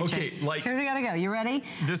 Right. All right, okay, Jay. Here we got to go. You ready?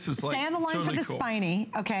 This is Stay on the line totally for the cool.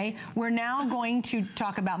 spiny, okay? We're now going to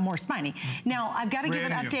talk about more spiny. Now, I've got to give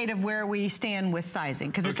an update of where we stand with sizing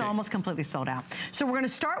because it's almost completely sold out. So we're going to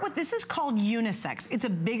start with, this is called unisex. It's a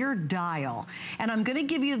bigger dial. And I'm going to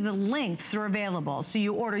give you the lengths that are available. So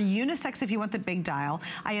you order unisex if you want the big dial.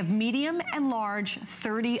 I have medium and large,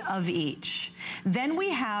 30 of each. Then we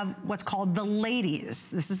have what's called the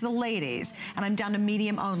ladies. This is the ladies. And I'm down to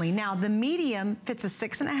medium only. Now, the medium fits a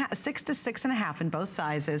 6 to 6.5 in both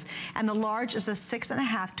sizes. And the large is a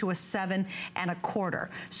 6.5 to a 7.25.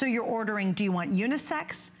 So you're ordering, do you want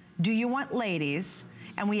unisex? Do you want ladies?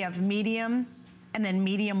 And we have medium and then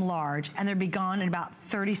medium large, and they'll be gone in about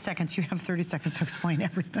 30 seconds. You have 30 seconds to explain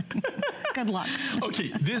everything. Good luck.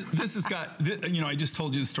 Okay, this has got, you know, I just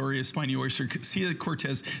told you the story of Spiny Oyster. Sia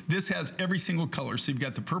Cortez, this has every single color. So you've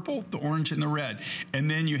got the purple, the orange, and the red. And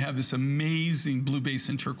then you have this amazing blue base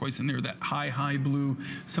and turquoise in there, that high blue,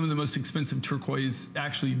 some of the most expensive turquoise,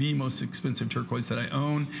 actually the most expensive turquoise that I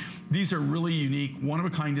own. These are really unique,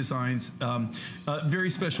 one-of-a-kind designs, very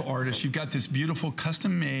special artists. You've got this beautiful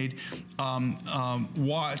custom-made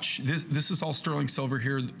watch. This is all sterling silver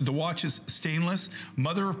here. The watch is stainless,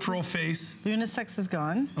 mother of pearl face. Unisex is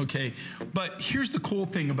gone. Okay, but here's the cool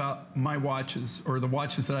thing about my watches, or the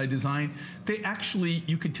watches that I design. They actually,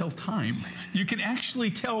 you can tell time. You can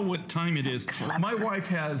actually tell what time it is. Clever. My wife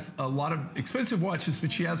has a lot of expensive watches,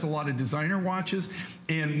 but she has a lot of designer watches.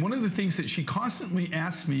 And one of the things that she constantly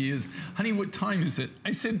asks me is, honey, what time is it?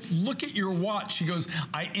 I said, look at your watch. She goes,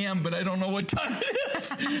 I am, but I don't know what time it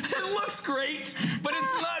is. It looks great, but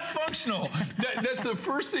it's not functional. That's the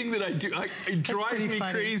first thing that I do. It drives me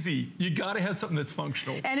crazy. You got to have something that's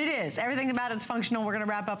functional. And it is. Everything about it's functional. We're going to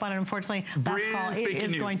wrap up on it. Unfortunately, last call, it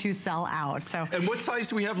is going to sell out. So. And what size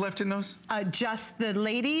do we have left in those? Just the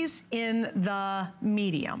ladies in the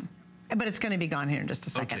medium. But it's going to be gone here in just a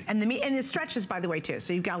second. Okay. And it stretches, by the way, too.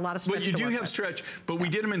 So you've got a lot of stretch. Well, you do have stretch, but we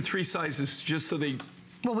did them in 3 sizes just so they...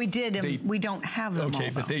 Well, we did them. We don't have them all,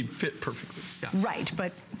 but they fit perfectly. Yes. Right,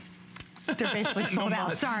 but... They're basically sold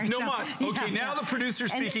out. Sorry. No mas. Okay, now the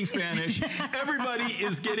producer's speaking Spanish. Everybody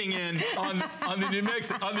is getting in on the New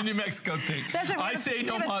Mexico thing. I say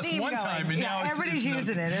no mas one time, and now everybody's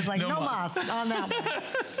using it. It's like no mas on that one.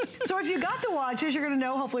 So if you got the watches, you're going to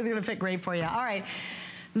know. Hopefully, they're going to fit great for you. All right.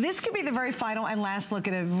 This could be the very final and last look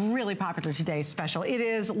at a really popular today's special. It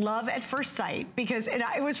is Love at First Sight, because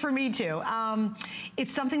it was for me too.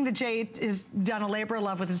 It's something that Jay has done a labor of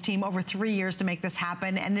love with his team over 3 years to make this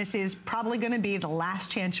happen, and this is probably going to be the last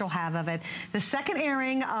chance you'll have of it. The second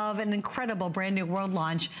airing of an incredible brand new world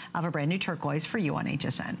launch of a brand new turquoise for you on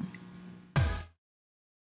HSN.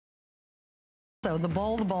 So the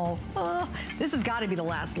bowl, this has got to be the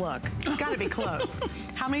last look. It's got to be close.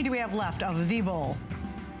 How many do we have left of the bowl?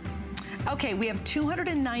 Okay, we have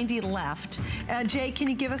 290 left. Jay, can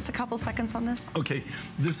you give us a couple seconds on this? Okay,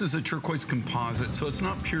 this is a turquoise composite, so it's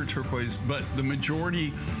not pure turquoise, but the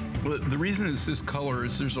majority, the reason it's this color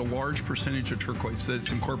is there's a large percentage of turquoise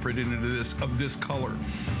that's incorporated into this color.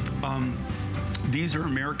 These are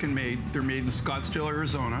American made. They're made in Scottsdale,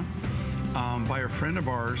 Arizona, by a friend of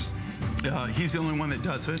ours. He's the only one that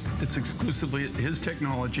does it. It's exclusively his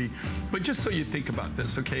technology. But just so you think about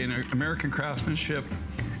this, okay, in American craftsmanship,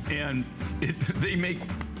 and they make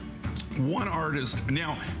one artist.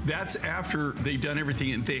 Now, that's after they've done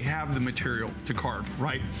everything and they have the material to carve,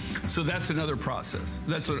 right? So that's another process.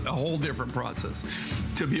 That's a whole different process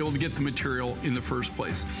to be able to get the material in the first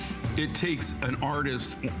place. It takes an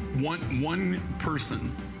artist, one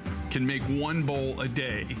person can make one bowl a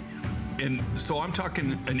day. And so I'm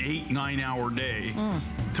talking an 8-9 hour day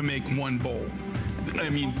to make one bowl. I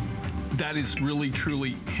mean, that is really,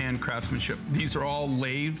 truly hand craftsmanship. These are all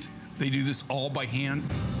lathed. They do this all by hand.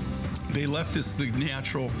 They left this the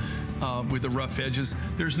natural with the rough edges.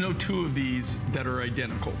 There's no 2 of these that are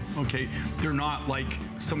identical, okay? They're not like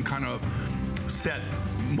some kind of set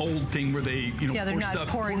mold thing where they, you know, pour stuff.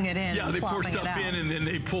 Pouring it in. Yeah, they pour stuff in and then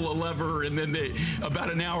they pull a lever and then they, about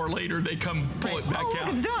an hour later, they come pull it back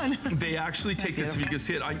out. It's done. They actually take this, if you can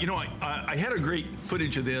see it. I had a great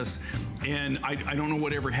footage of this, and I don't know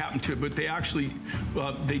whatever happened to it, but they actually,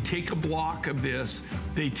 they take a block of this,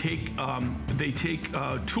 they take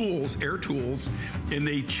tools, air tools, and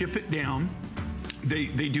they chip it down.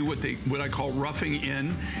 They do what I call roughing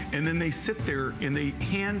in, and then they sit there and they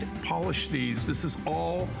hand polish these. This is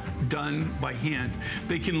all done by hand.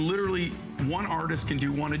 They can literally, one artist can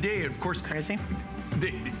do one a day. Of course, crazy.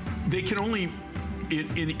 They can only,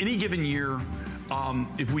 in any given year,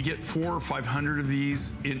 if we get 400 or 500 of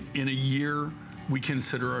these in a year, we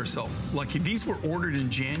consider ourselves lucky. These were ordered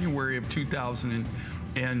in January of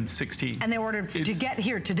 2016. And they ordered to get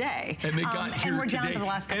here today. And they got here today. And we're down to the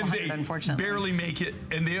last couple hundred, unfortunately. Barely make it,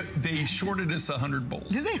 and they shorted us 100 bowls.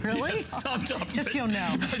 Did they really? Yes, on top of it. Just so you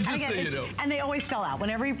know. Just so you know. And they always sell out.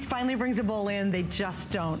 Whenever he finally brings a bowl in, they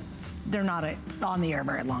just don't, they're not on the air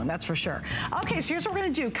very long, that's for sure. Okay, so here's what we're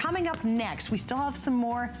gonna do. Coming up next, we still have some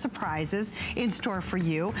more surprises in store for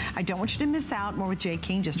you. I don't want you to miss out. More with Jay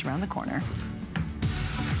King just around the corner.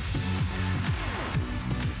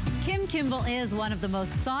 Kim Kimball is one of the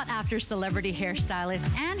most sought-after celebrity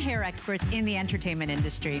hairstylists and hair experts in the entertainment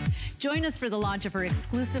industry. Join us for the launch of her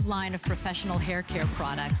exclusive line of professional hair care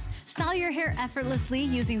products. Style your hair effortlessly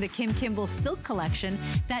using the Kim Kimball Silk Collection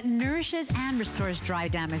that nourishes and restores dry,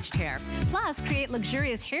 damaged hair. Plus, create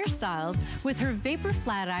luxurious hairstyles with her Vapor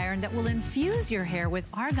Flat Iron that will infuse your hair with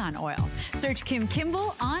argan oil. Search Kim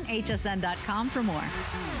Kimball on hsn.com for more.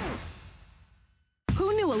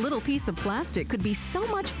 Who knew a little piece of plastic could be so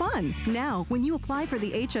much fun? Now, when you apply for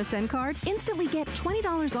the HSN card, instantly get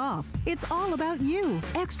 $20 off. It's all about you.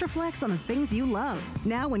 Extra flex on the things you love.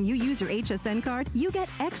 Now, when you use your HSN card, you get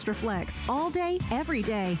extra flex all day, every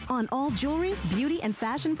day on all jewelry, beauty, and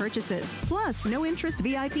fashion purchases. Plus, no interest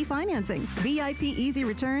VIP financing, VIP easy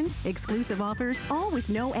returns, exclusive offers, all with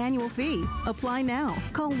no annual fee. Apply now.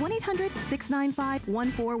 Call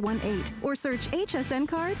 1-800-695-1418 or search HSN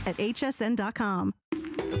card at hsn.com.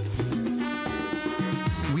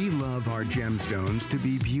 We love our gemstones to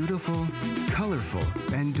be beautiful, colorful,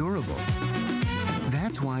 and durable.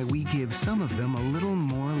 That's why we give some of them a little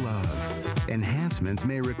more love. Enhancements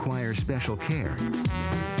may require special care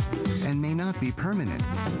and may not be permanent,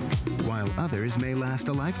 while others may last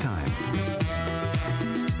a lifetime.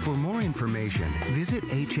 For more information, visit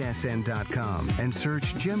hsn.com and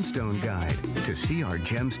search Gemstone Guide to see our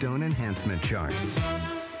gemstone enhancement chart.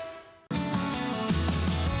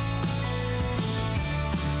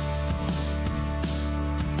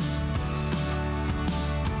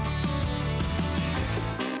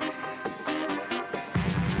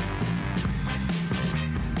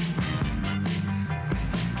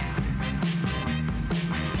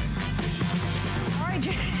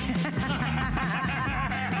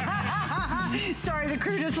 Sorry, the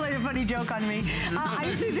crew just played a funny joke on me.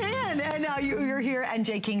 I'm Suzanne, and you're here, and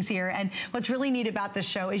Jay King's here. And what's really neat about this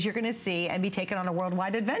show is you're going to see and be taken on a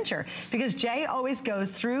worldwide adventure, because Jay always goes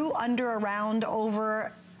through, under, around,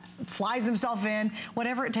 over, flies himself in,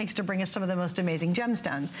 whatever it takes to bring us some of the most amazing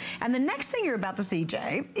gemstones. And the next thing you're about to see,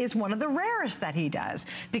 Jay, is one of the rarest that he does,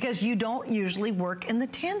 because you don't usually work in the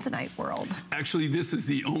tanzanite world. Actually, this is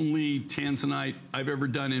the only tanzanite I've ever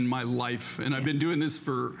done in my life, and I've been doing this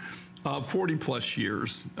for 40 plus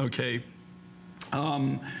years, okay?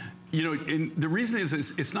 You know, and the reason is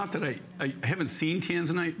it's not that I haven't seen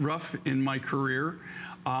tanzanite rough in my career.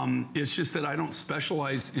 It's just that I don't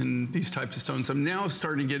specialize in these types of stones. I'm now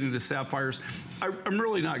starting to get into sapphires. I'm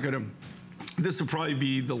really not gonna, this will probably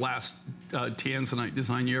be the last tanzanite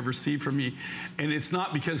design you ever see from me. And it's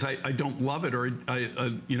not because I don't love it, or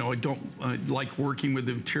you know, I don't like working with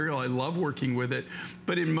the material. I love working with it.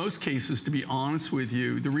 But in most cases, to be honest with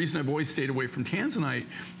you, the reason I've always stayed away from tanzanite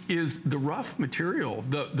is the rough material,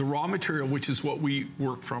 the raw material, which is what we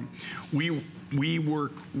work from. We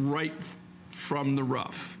work right from the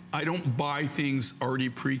rough. I don't buy things already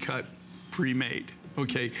pre-cut, pre-made.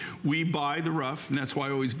 Okay, we buy the rough, and that's why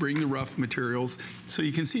I always bring the rough materials. So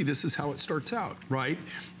you can see this is how it starts out, right?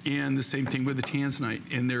 And the same thing with the tanzanite,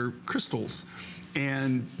 and they're crystals.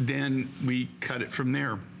 And then we cut it from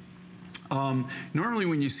there. Normally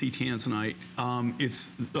when you see tanzanite,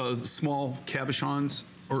 it's small cabochons,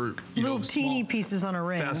 or little teeny pieces on a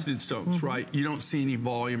ring. Faceted stones, right? You don't see any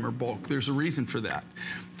volume or bulk. There's a reason for that.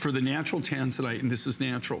 For the natural tanzanite, and this is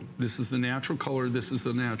natural. This is the natural color. This is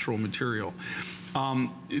the natural material.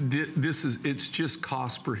 It's just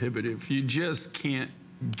cost prohibitive. You just can't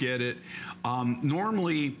get it.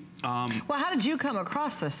 Normally. Well, how did you come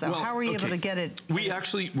across this, though? Well, how were you able to get it? We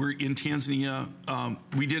actually were in Tanzania.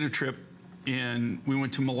 We did a trip, and we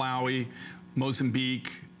went to Malawi,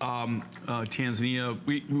 Mozambique, Tanzania.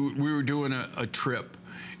 We were doing a trip,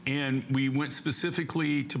 and we went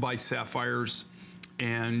specifically to buy sapphires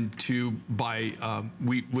and to buy,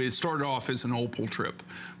 we started off as an opal trip,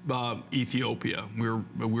 Ethiopia. We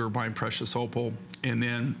were buying precious opal, and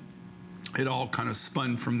then it all kind of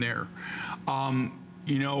spun from there.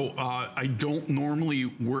 You know, I don't normally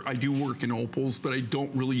work, I do work in opals, but I don't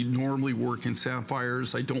really normally work in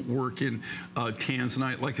sapphires. I don't work in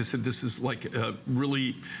tanzanite. Like I said, this is like a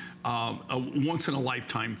really a once in a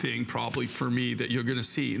lifetime thing probably for me that you're gonna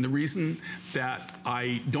see. And the reason that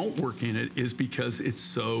I don't work in it is because it's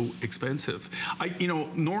so expensive. You know,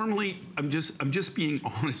 normally, I'm just being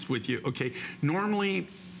honest with you, okay? Normally,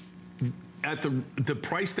 at the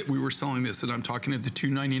price that we were selling this, and I'm talking at the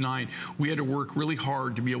 $299, we had to work really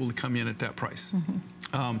hard to be able to come in at that price.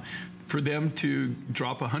 Mm-hmm. For them to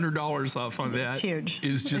drop $100 off on that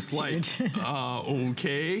is just like,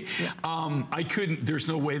 okay. Yeah. I couldn't, there's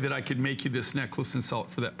no way that I could make you this necklace and sell it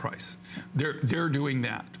for that price. They're doing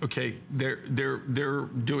that, okay? They're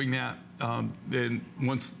doing that then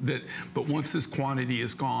once this quantity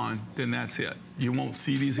is gone, then that's it. You won't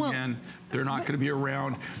see these again. They're not going to be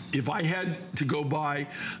around. If I had to go buy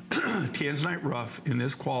Tanzanite rough in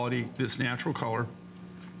this quality, this natural color,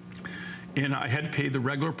 and I had to pay the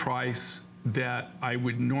regular price that I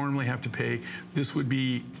would normally have to pay, this would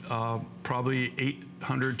be probably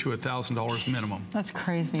 $800 to $1,000 minimum. That's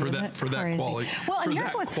crazy. For that quality. Well, and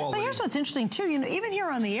here's what's interesting too. You know, even here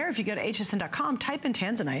on the air, if you go to hsn.com, type in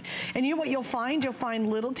Tanzanite, and you know what you'll find? You'll find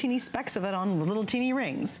little teeny specks of it on little teeny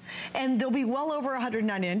rings, and they'll be well over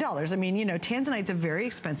 $199. I mean, you know, Tanzanite's a very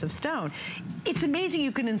expensive stone. It's amazing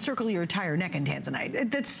you can encircle your entire neck in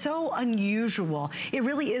Tanzanite. That's so unusual. It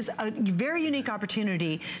really is a very unique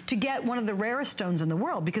opportunity to get one of the rarest stones in the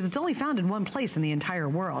world, because it's only found in one place in the entire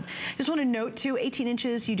world. Just want to note too, 18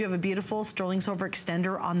 inches, you do have a beautiful sterling silver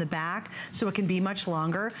extender on the back, so it can be much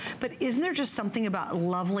longer. But isn't there just something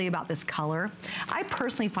lovely about this color? I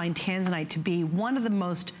personally find Tanzanite to be one of the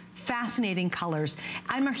most fascinating colors.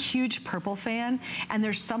 I'm a huge purple fan, and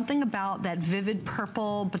there's something about that vivid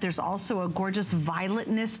purple, but there's also a gorgeous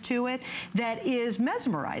violetness to it that is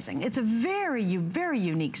mesmerizing. It's a very, very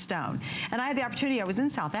unique stone. And I had the opportunity, I was in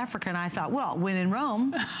South Africa, and I thought, well, when in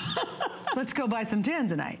Rome, let's go buy some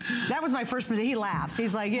Tanzanite. That was my first mistake. He laughs.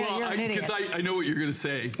 He's like, yeah, you're an idiot. Because I know what you're going to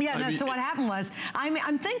say. Yeah, no, so what happened was,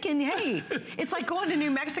 I'm thinking, hey, it's like going to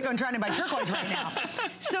New Mexico and trying to buy turquoise right now.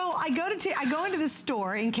 So I go into this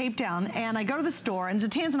store in Cape Town, and I go to the store, and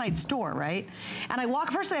it's a Tanzanite store, right? And I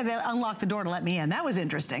walk, first I had to unlock the door to let me in. That was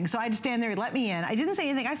interesting. So I had to stand there and let me in. I didn't say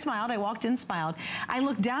anything. I smiled. I walked in, smiled. I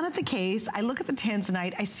look down at the case. I look at the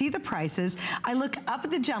Tanzanite. I see the prices. I look up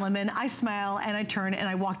at the gentleman. I smile, and I turn, and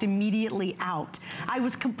I walked immediately out. I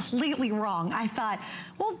was completely wrong. I thought,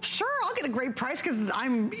 well, sure, I'll get a great price because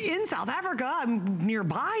I'm in South Africa. I'm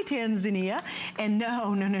nearby Tanzania. And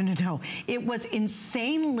no. It was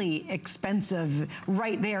insanely expensive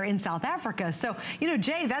right there in South Africa. So, you know,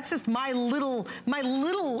 Jay, that's just my little,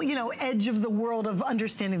 you know, edge of the world of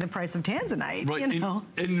understanding the price of Tanzanite. Right. You know?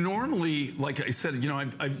 And normally, like I said, you know,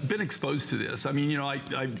 I've been exposed to this. I mean, you know,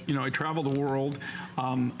 I travel the world.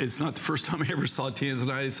 It's not the first time I ever saw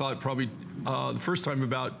Tanzanite. I saw it probably the first time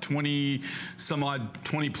about 20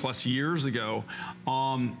 plus years ago.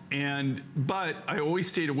 But I always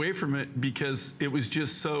stayed away from it because it was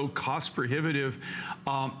just so cost prohibitive.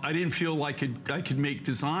 I didn't feel like I could make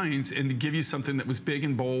designs and to give you something that was big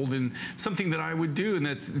and bold and something that I would do, and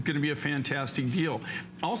that's going to be a fantastic deal.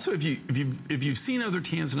 Also, if you've seen other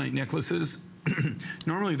Tanzanite necklaces,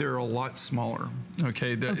 normally they're a lot smaller.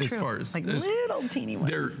 Okay, as far as like little teeny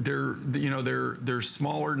ones. They're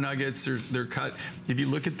smaller nuggets. They're cut. If you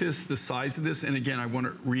look at this, the size of this, and again, I want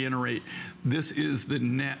to reiterate, this is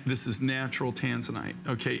natural Tanzanite.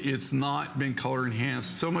 Okay, it's not been color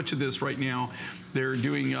enhanced. So much of this right now, they're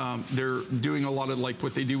doing a lot of like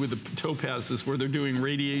what they do with the topazes, where they're doing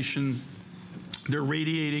radiation. They're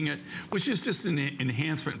radiating it, which is just an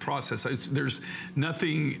enhancement process. There's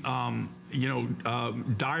nothing,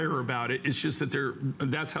 dire about it. It's just that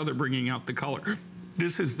that's how they're bringing out the color.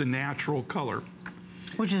 This is the natural color.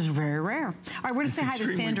 Which is very rare. All right, we're going to say hi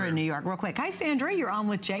to Sandra in New York real quick. Hi, Sandra. You're on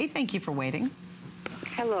with Jay. Thank you for waiting.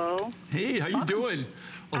 Hello. Hey, how you doing?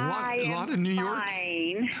 A lot of New York.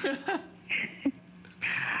 Fine.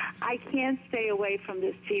 I can't stay away from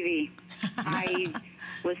this TV. I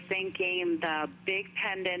was thinking the big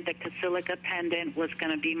pendant, the Casilica pendant, was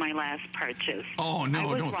going to be my last purchase. Oh,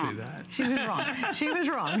 no, don't say that. She was wrong. She was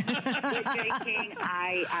wrong. With Jay King,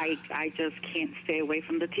 I just can't stay away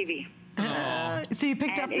from the TV. So you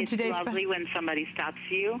picked up the today's... It's lovely when somebody stops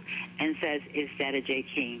you and says, is that a Jay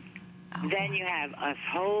King? Oh. Then you have a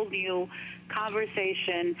whole new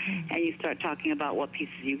conversation, and you start talking about what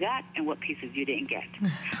pieces you got and what pieces you didn't get.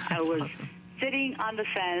 I was sitting on the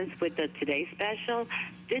fence with the Today Special.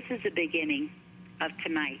 This is the beginning of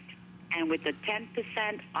tonight. And with the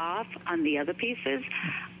 10% off on the other pieces,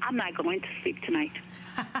 I'm not going to sleep tonight.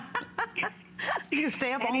 You can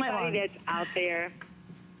stay up all night long. Anybody that's out there,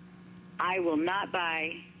 I will not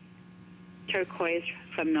buy turquoise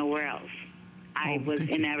from nowhere else. I was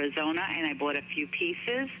in Arizona, and I bought a few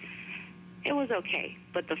pieces. It was okay.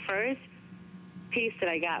 But the first piece that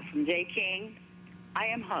I got from Jay King, I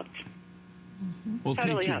am hooked. Mm-hmm. Well,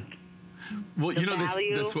 totally thank you. Hooked. Well, you know,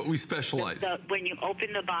 that's what we specialize. When you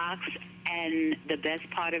open the box, and the best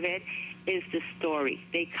part of it is the story.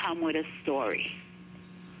 They come with a story.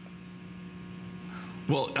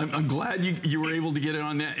 Well, I'm glad you were able to get it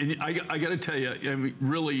on that. And I got to tell you, I mean,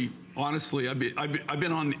 really, honestly,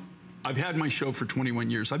 I've had my show for 21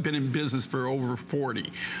 years. I've been in business for over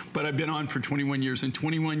 40, but I've been on for 21 years. In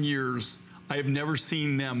 21 years, I have never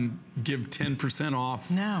seen them give 10%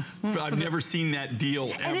 off. No. I've never seen that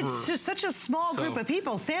deal ever. And it's just such a small group of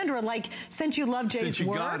people. Sandra, like, since you love Jay's since you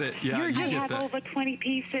work, got it, yeah, I have over 20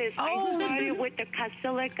 pieces. I started with the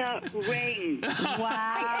Casilica ring.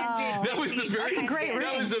 Wow. That was the very, That's a great ring.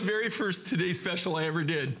 That was the very first Today Special I ever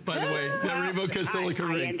did, by the way. That Rainbow Casilica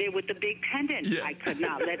ring. I ended with the big pendant. Yeah. I could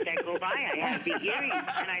not let that go by. I had the earrings,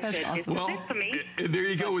 and I said, "This is it for me." There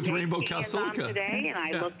you go with Rainbow Casilica. Today, and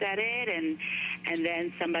I looked at it, and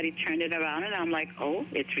then somebody turned it around, and I'm like, "Oh,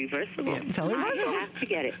 it's reversible. It's totally reversible. I have to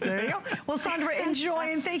get it." There you go. Well, Sandra,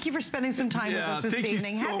 enjoy, and thank you for spending some time with us this evening.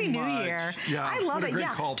 Thank you so Happy much. New Year. Yeah, I love it.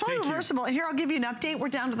 Yeah, call. Totally reversible. And here, I'll give you an update. We're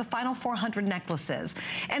down to the final 400 necklaces.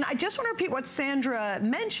 And I just want to repeat what Sandra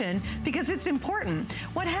mentioned because it's important.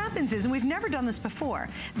 What happens is, and we've never done this before,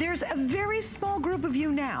 there's a very small group of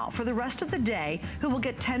you now for the rest of the day who will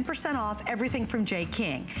get 10% off everything from J.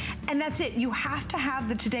 King. And that's it. You have to have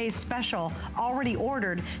the Today's Special already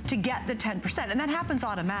ordered to get the 10%. And that happens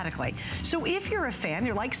automatically. So if you're a fan,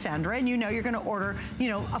 you're like Sandra, and you know you're going to order, you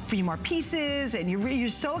know, a few more pieces, and you're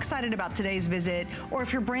so excited about today's visit, or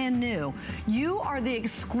if you're brand new, you are the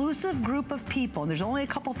exclusive group of people, and there's only a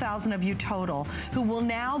couple thousand of you total, who will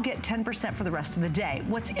now get 10% for the rest of the day.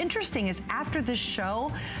 What's interesting is after this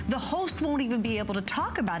show, the host won't even be able to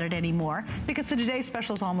talk about it anymore because the Today's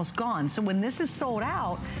Special is almost gone. So when this is sold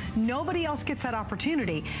out, nobody else gets that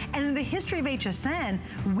opportunity. And in the history of HSN,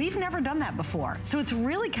 we've never done that before. So it's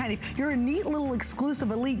really kind of, you're a neat little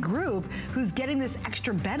exclusive elite group who's getting this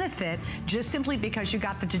extra benefit just simply because you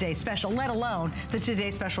got the Today's Special, let alone the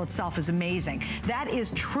Today's Special itself is amazing. That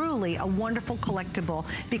is truly a wonderful collectible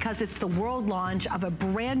because it's the world launch of a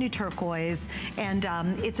brand new turquoise, and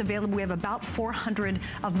it's available. We have about 400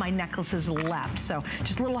 of my necklaces left. So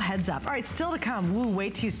just a little heads up. All right, still to come. Woo,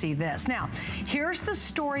 wait till you see this. Now, here's the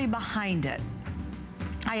story behind it.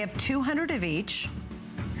 I have 200 of each.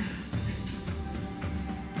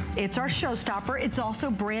 It's our showstopper. It's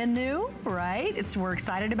also brand new, right? We're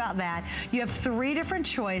excited about that. You have 3 different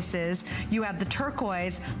choices. You have the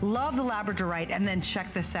turquoise, love the labradorite, and then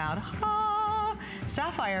check this out.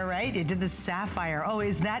 Sapphire, right? You did the sapphire. Oh,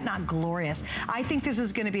 is that not glorious? I think this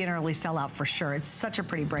is going to be an early sellout for sure. It's such a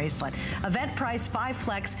pretty bracelet. Event price, 5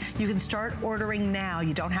 flex. You can start ordering now.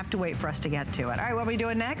 You don't have to wait for us to get to it. All right, what are we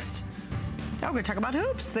doing next? Oh, we're going to talk about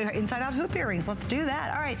hoops, the inside-out hoop earrings. Let's do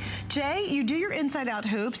that. All right, Jay, you do your inside-out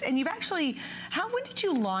hoops, and you've actually, when did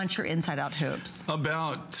you launch your inside-out hoops?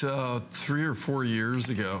 About 3 or 4 years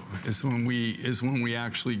ago is when we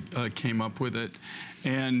actually came up with it,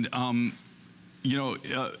 and you know,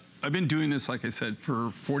 I've been doing this, like I said, for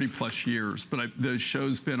 40 plus years, but the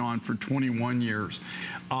show's been on for 21 years.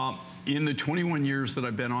 In the 21 years that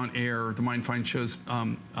I've been on air, the Mind Find shows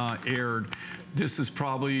aired, this is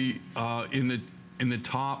probably in the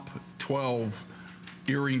top 12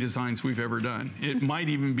 earring designs we've ever done. It might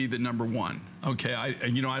even be the #1. Okay, I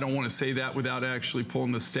don't want to say that without actually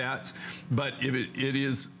pulling the stats, but if it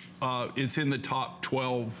is, it's in the top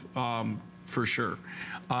 12 for sure.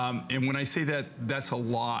 And when I say that, that's a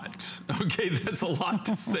lot. Okay, that's a lot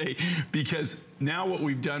to say because now what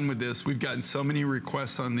we've done with this, we've gotten so many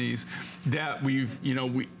requests on these that we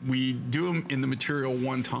do them in the material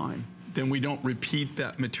one time. Then we don't repeat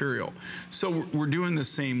that material. So we're doing the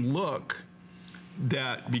same look,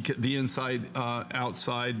 the inside,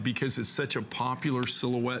 outside, because it's such a popular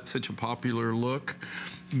silhouette, such a popular look,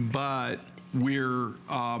 but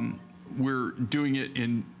we're doing it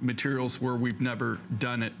in materials where we've never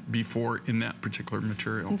done it before in that particular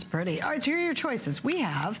material. It's pretty. All right, so here are your choices. We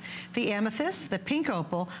have the amethyst, the pink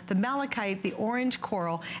opal, the malachite, the orange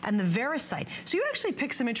coral, and the veracite. So you actually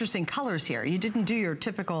picked some interesting colors here. You didn't do your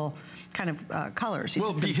typical kind of colors.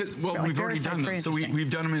 Well, we've already done this. So we've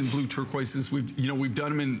done them in blue turquoises. We've done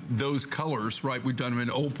them in those colors, right? We've done them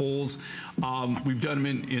in opals. We've done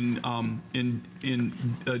them in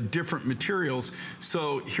different materials.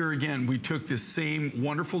 So here again, we took this same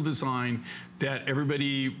wonderful design that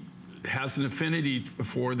everybody has an affinity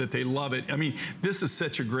for, that they love it. I mean, this is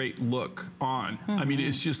such a great look on. I mean,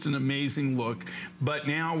 it's just an amazing look. But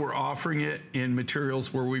now we're offering it in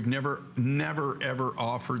materials where we've never ever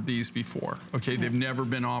offered these before. Okay, they've never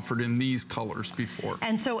been offered in these colors before.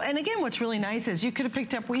 And so, and again, what's really nice is you could have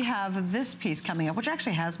picked up, we have this piece coming up, which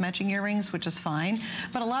actually has matching earrings, which is fine.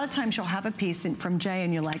 But a lot of times you'll have a piece from Jay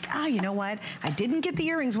and you're like, you know what? I didn't get the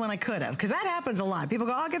earrings when I could have, because that happens a lot. People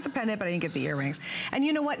go, I'll get the pendant, but I didn't get the earrings. And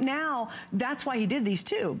you know what? Now now that's why he did these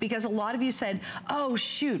too, because a lot of you said, oh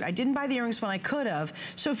shoot, I didn't buy the earrings when I could have.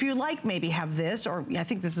 So if you like maybe have this, or I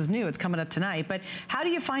think this is new, it's coming up tonight, but how do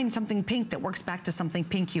you find something pink that works back to something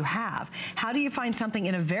pink you have? How do you find something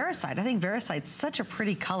in a Veracite? I think Veracite's such a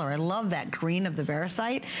pretty color. I love that green of the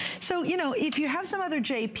Veracite. So, you know, if you have some other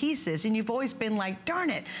J pieces and you've always been like, darn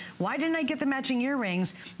it, why didn't I get the matching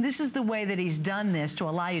earrings? This is the way that he's done this to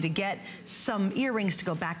allow you to get some earrings to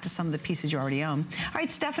go back to some of the pieces you already own. All right,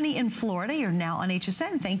 Stephanie in Florida, you're now on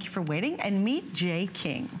HSN. Thank you for waiting, and meet Jay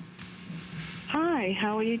King. Hi,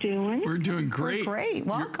 how are you doing? We're doing great. We're great,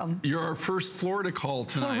 welcome. You're our first Florida call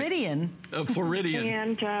tonight. Floridian. Floridian.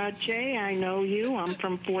 And Jay, I know you. I'm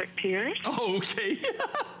from Fort Pierce. Oh, okay.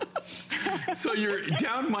 So you're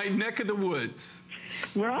down my neck of the woods.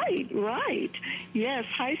 Right, right. Yes,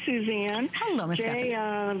 hi, Suzanne. Hello, Miss Jay,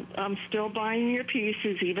 Stephanie. I'm still buying your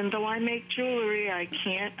pieces. Even though I make jewelry, I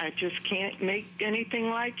just can't make anything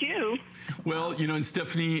like you. Well, you know, and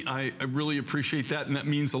Stephanie, I really appreciate that, and that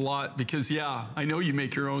means a lot because, yeah, I know you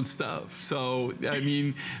make your own stuff. So, I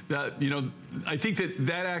mean, that, you know, I think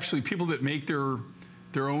that actually people that make their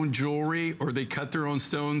own jewelry or they cut their own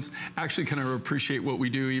stones actually kind of appreciate what we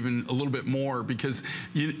do even a little bit more because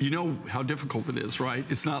you know how difficult it is, right?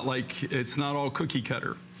 It's not like, it's not all cookie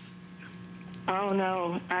cutter. Oh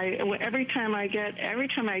no! Every time I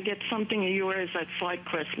get something of yours, that's like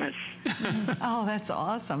Christmas. Oh, that's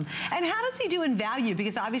awesome. And how does he do in value?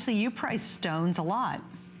 Because obviously you price stones a lot.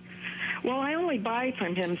 Well, I only buy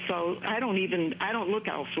from him, so I don't look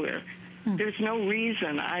elsewhere. There's no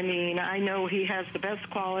reason. I mean, I know he has the best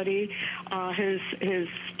quality. His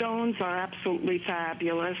stones are absolutely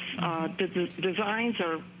fabulous. The designs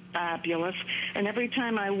are fabulous. And every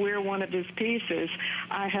time I wear one of his pieces,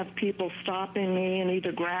 I have people stopping me and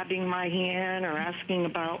either grabbing my hand or asking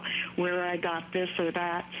about where I got this or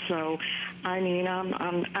that. So, I mean,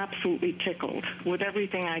 I'm absolutely tickled with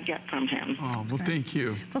everything I get from him. Oh, well, thank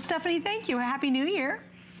you. Well, Stephanie, thank you. Happy New Year.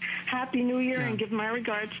 Happy New Year, and give my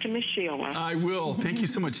regards to Miss Sheila. I will. Thank you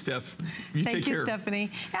so much, Steph. You take care. Thank you,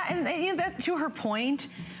 Stephanie. Yeah, and you know, that, to her point,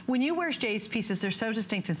 when you wear Jay's pieces, they're so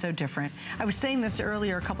distinct and so different. I was saying this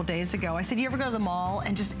earlier a couple days ago. I said, you ever go to the mall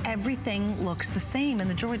and just everything looks the same in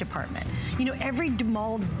the jewelry department? You know, every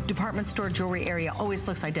mall department store jewelry area always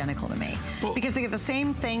looks identical to me because they get the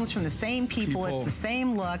same things from the same people. It's the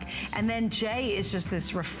same look. And then Jay is just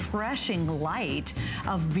this refreshing light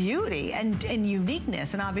of beauty and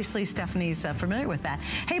uniqueness. And obviously, Stephanie's familiar with that.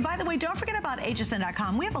 Hey, by the way, don't forget about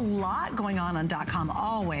hsn.com. We have a lot going on .com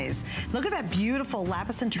always. Look at that beautiful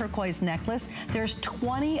lapis and turquoise necklace. There's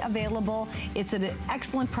 20 available. It's at an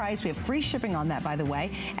excellent price. We have free shipping on that, by the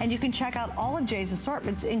way. And you can check out all of Jay's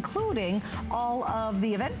assortments, including all of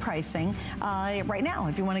the event pricing right now.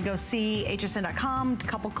 If you want to go see hsn.com, a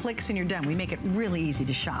couple clicks and you're done. We make it really easy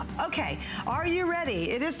to shop. Okay, are you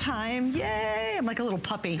ready? It is time. Yay! I'm like a little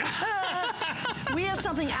puppy. We have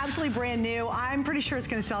something absolutely brand new. I'm pretty sure it's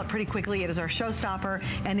going to sell it pretty quickly. It is our showstopper,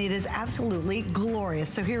 and it is absolutely glorious.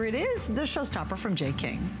 So here it is, the showstopper from Jay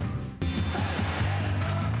King.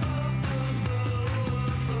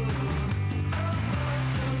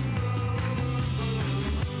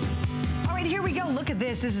 Here we go. Look at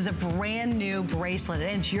this. This is a brand new bracelet,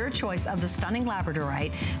 and it's your choice of the stunning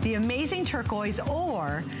labradorite, the amazing turquoise,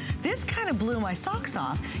 or this kind of blew my socks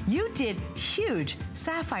off. You did huge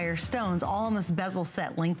sapphire stones all in this bezel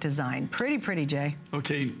set link design. Pretty, pretty, Jay.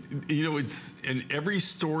 Okay, you know, and every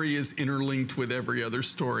story is interlinked with every other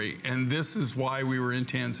story, and this is why we were in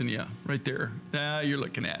Tanzania, right there. You're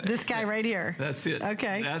looking at it. This guy right here. That's it.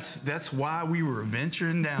 Okay. That's why we were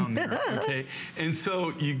venturing down there. Okay, and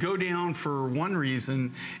so you go down for one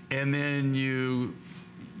reason, and then you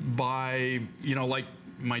buy, you know, like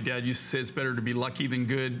my dad used to say, it's better to be lucky than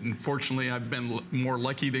good. Unfortunately, I've been more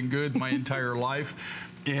lucky than good my entire life.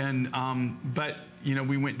 And, but, you know,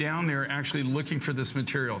 we went down there actually looking for this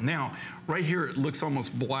material. Now, right here, it looks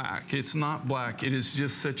almost black. It's not black. It is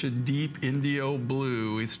just such a deep Indio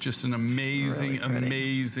blue. It's just an amazing, really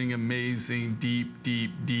amazing, amazing, deep,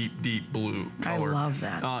 deep, deep, deep blue color. I love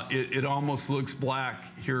that. It almost looks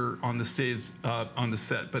black here on the stage, on the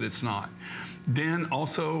set, but it's not. Then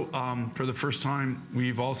also, for the first time,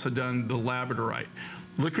 we've also done the labradorite.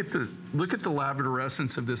 Look at the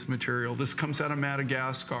labradorescence of this material. This comes out of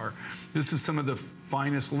Madagascar. This is some of the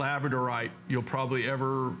finest labradorite you'll probably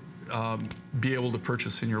ever be able to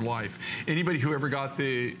purchase in your life. Anybody who ever got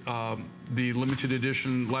the limited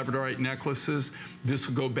edition labradorite necklaces, this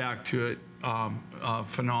will go back to it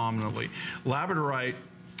phenomenally. Labradorite,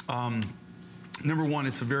 number one,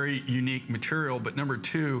 it's a very unique material, but number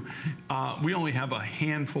two, we only have a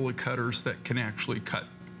handful of cutters that can actually cut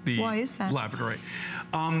Why is that? Labradorite.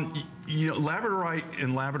 You know, labradorite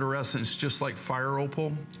and labradorescence, just like fire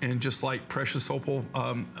opal and just like precious opal,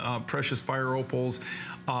 precious fire opals,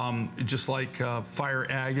 just like fire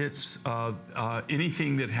agates,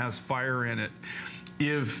 anything that has fire in it.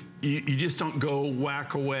 If you just don't go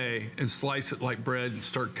whack away and slice it like bread and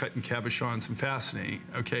start cutting cabochons and fascinating,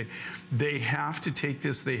 okay? They have to take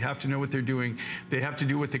this, they have to know what they're doing. They have to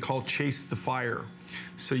do what they call chase the fire.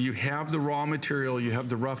 So you have the raw material, you have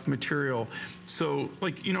the rough material. So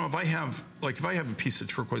like, you know, if I have a piece of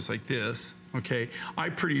turquoise like this, okay,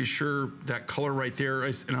 I'm pretty sure that color right there,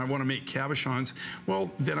 and I want to make cabochons,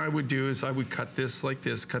 well, then I would do is I would cut this like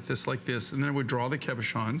this, cut this like this, and then I would draw the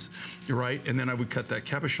cabochons, right? And then I would cut that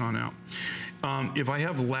cabochon out. If I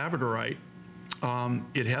have labradorite,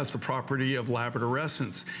 it has the property of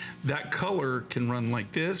labradorescence. That color can run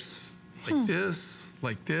like this, like this,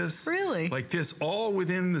 like this. Really? Like this, all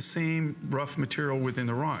within the same rough material within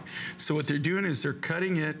the rock. So what they're doing is they're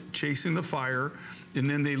cutting it, chasing the fire, and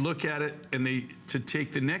then they look at it, and to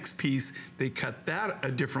take the next piece, they cut that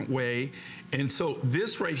a different way. And so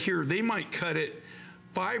this right here, they might cut it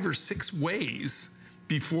 5 or 6 ways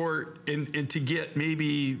before, and to get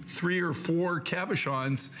maybe 3 or 4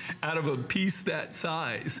 cabochons out of a piece that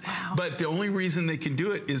size. Wow. But the only reason they can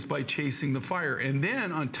do it is by chasing the fire. And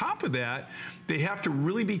then on top of that, they have to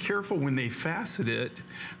really be careful when they facet it,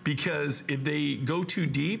 because if they go too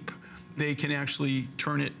deep, they can actually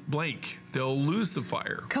turn it blank. They'll lose the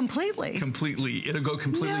fire. Completely? Completely. It'll go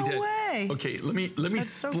completely dead. No way. Okay, let me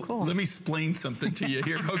explain something to you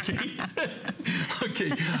here, okay?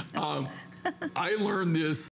 Okay, I learned this